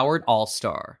AI-powered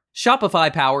all-star.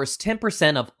 Shopify powers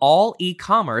 10% of all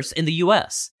e-commerce in the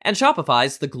US, and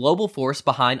Shopify's the global force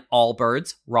behind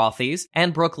Allbirds, Rothy's,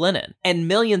 and Brooklinen, and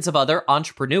millions of other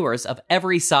entrepreneurs of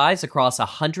every size across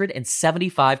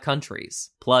 175 countries.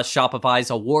 Plus, Shopify's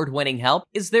award-winning help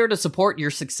is there to support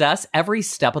your success every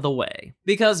step of the way.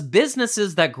 Because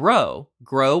businesses that grow,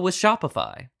 grow with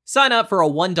Shopify. Sign up for a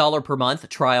 $1 per month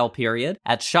trial period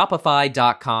at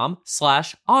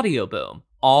shopify.com/audioboom,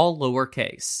 all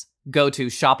lowercase. Go to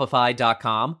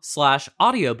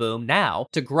shopify.com/audioboom now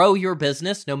to grow your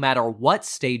business no matter what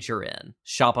stage you're in.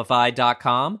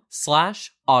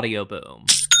 Shopify.com/audioboom.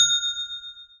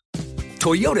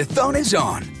 Toyotathon is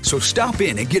on, so stop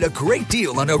in and get a great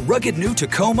deal on a rugged new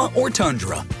Tacoma or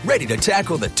Tundra, ready to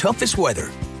tackle the toughest weather.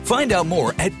 Find out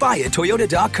more at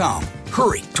buyatoyota.com.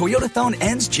 Hurry, Toyotathon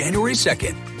ends January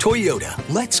 2nd. Toyota,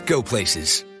 let's go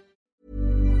places.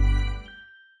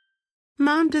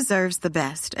 Mom deserves the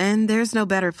best, and there's no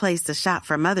better place to shop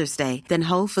for Mother's Day than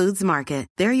Whole Foods Market.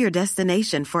 They're your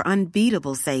destination for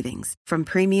unbeatable savings, from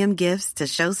premium gifts to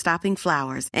show-stopping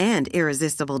flowers and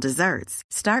irresistible desserts.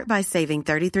 Start by saving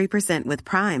 33% with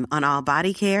Prime on all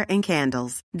body care and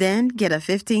candles. Then get a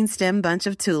 15-stem bunch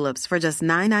of tulips for just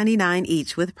 $9.99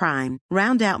 each with Prime.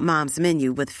 Round out Mom's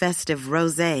menu with festive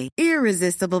rosé,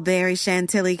 irresistible berry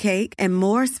chantilly cake, and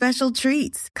more special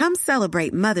treats. Come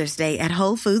celebrate Mother's Day at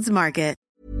Whole Foods Market.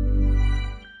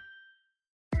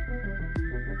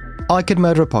 I Could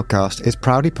Murder a Podcast is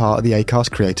proudly part of the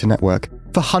Acast Creator Network.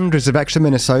 For hundreds of extra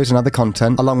minisodes and other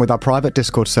content, along with our private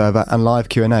Discord server and live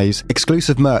Q&As,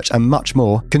 exclusive merch and much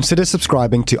more, consider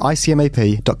subscribing to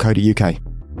icmap.co.uk.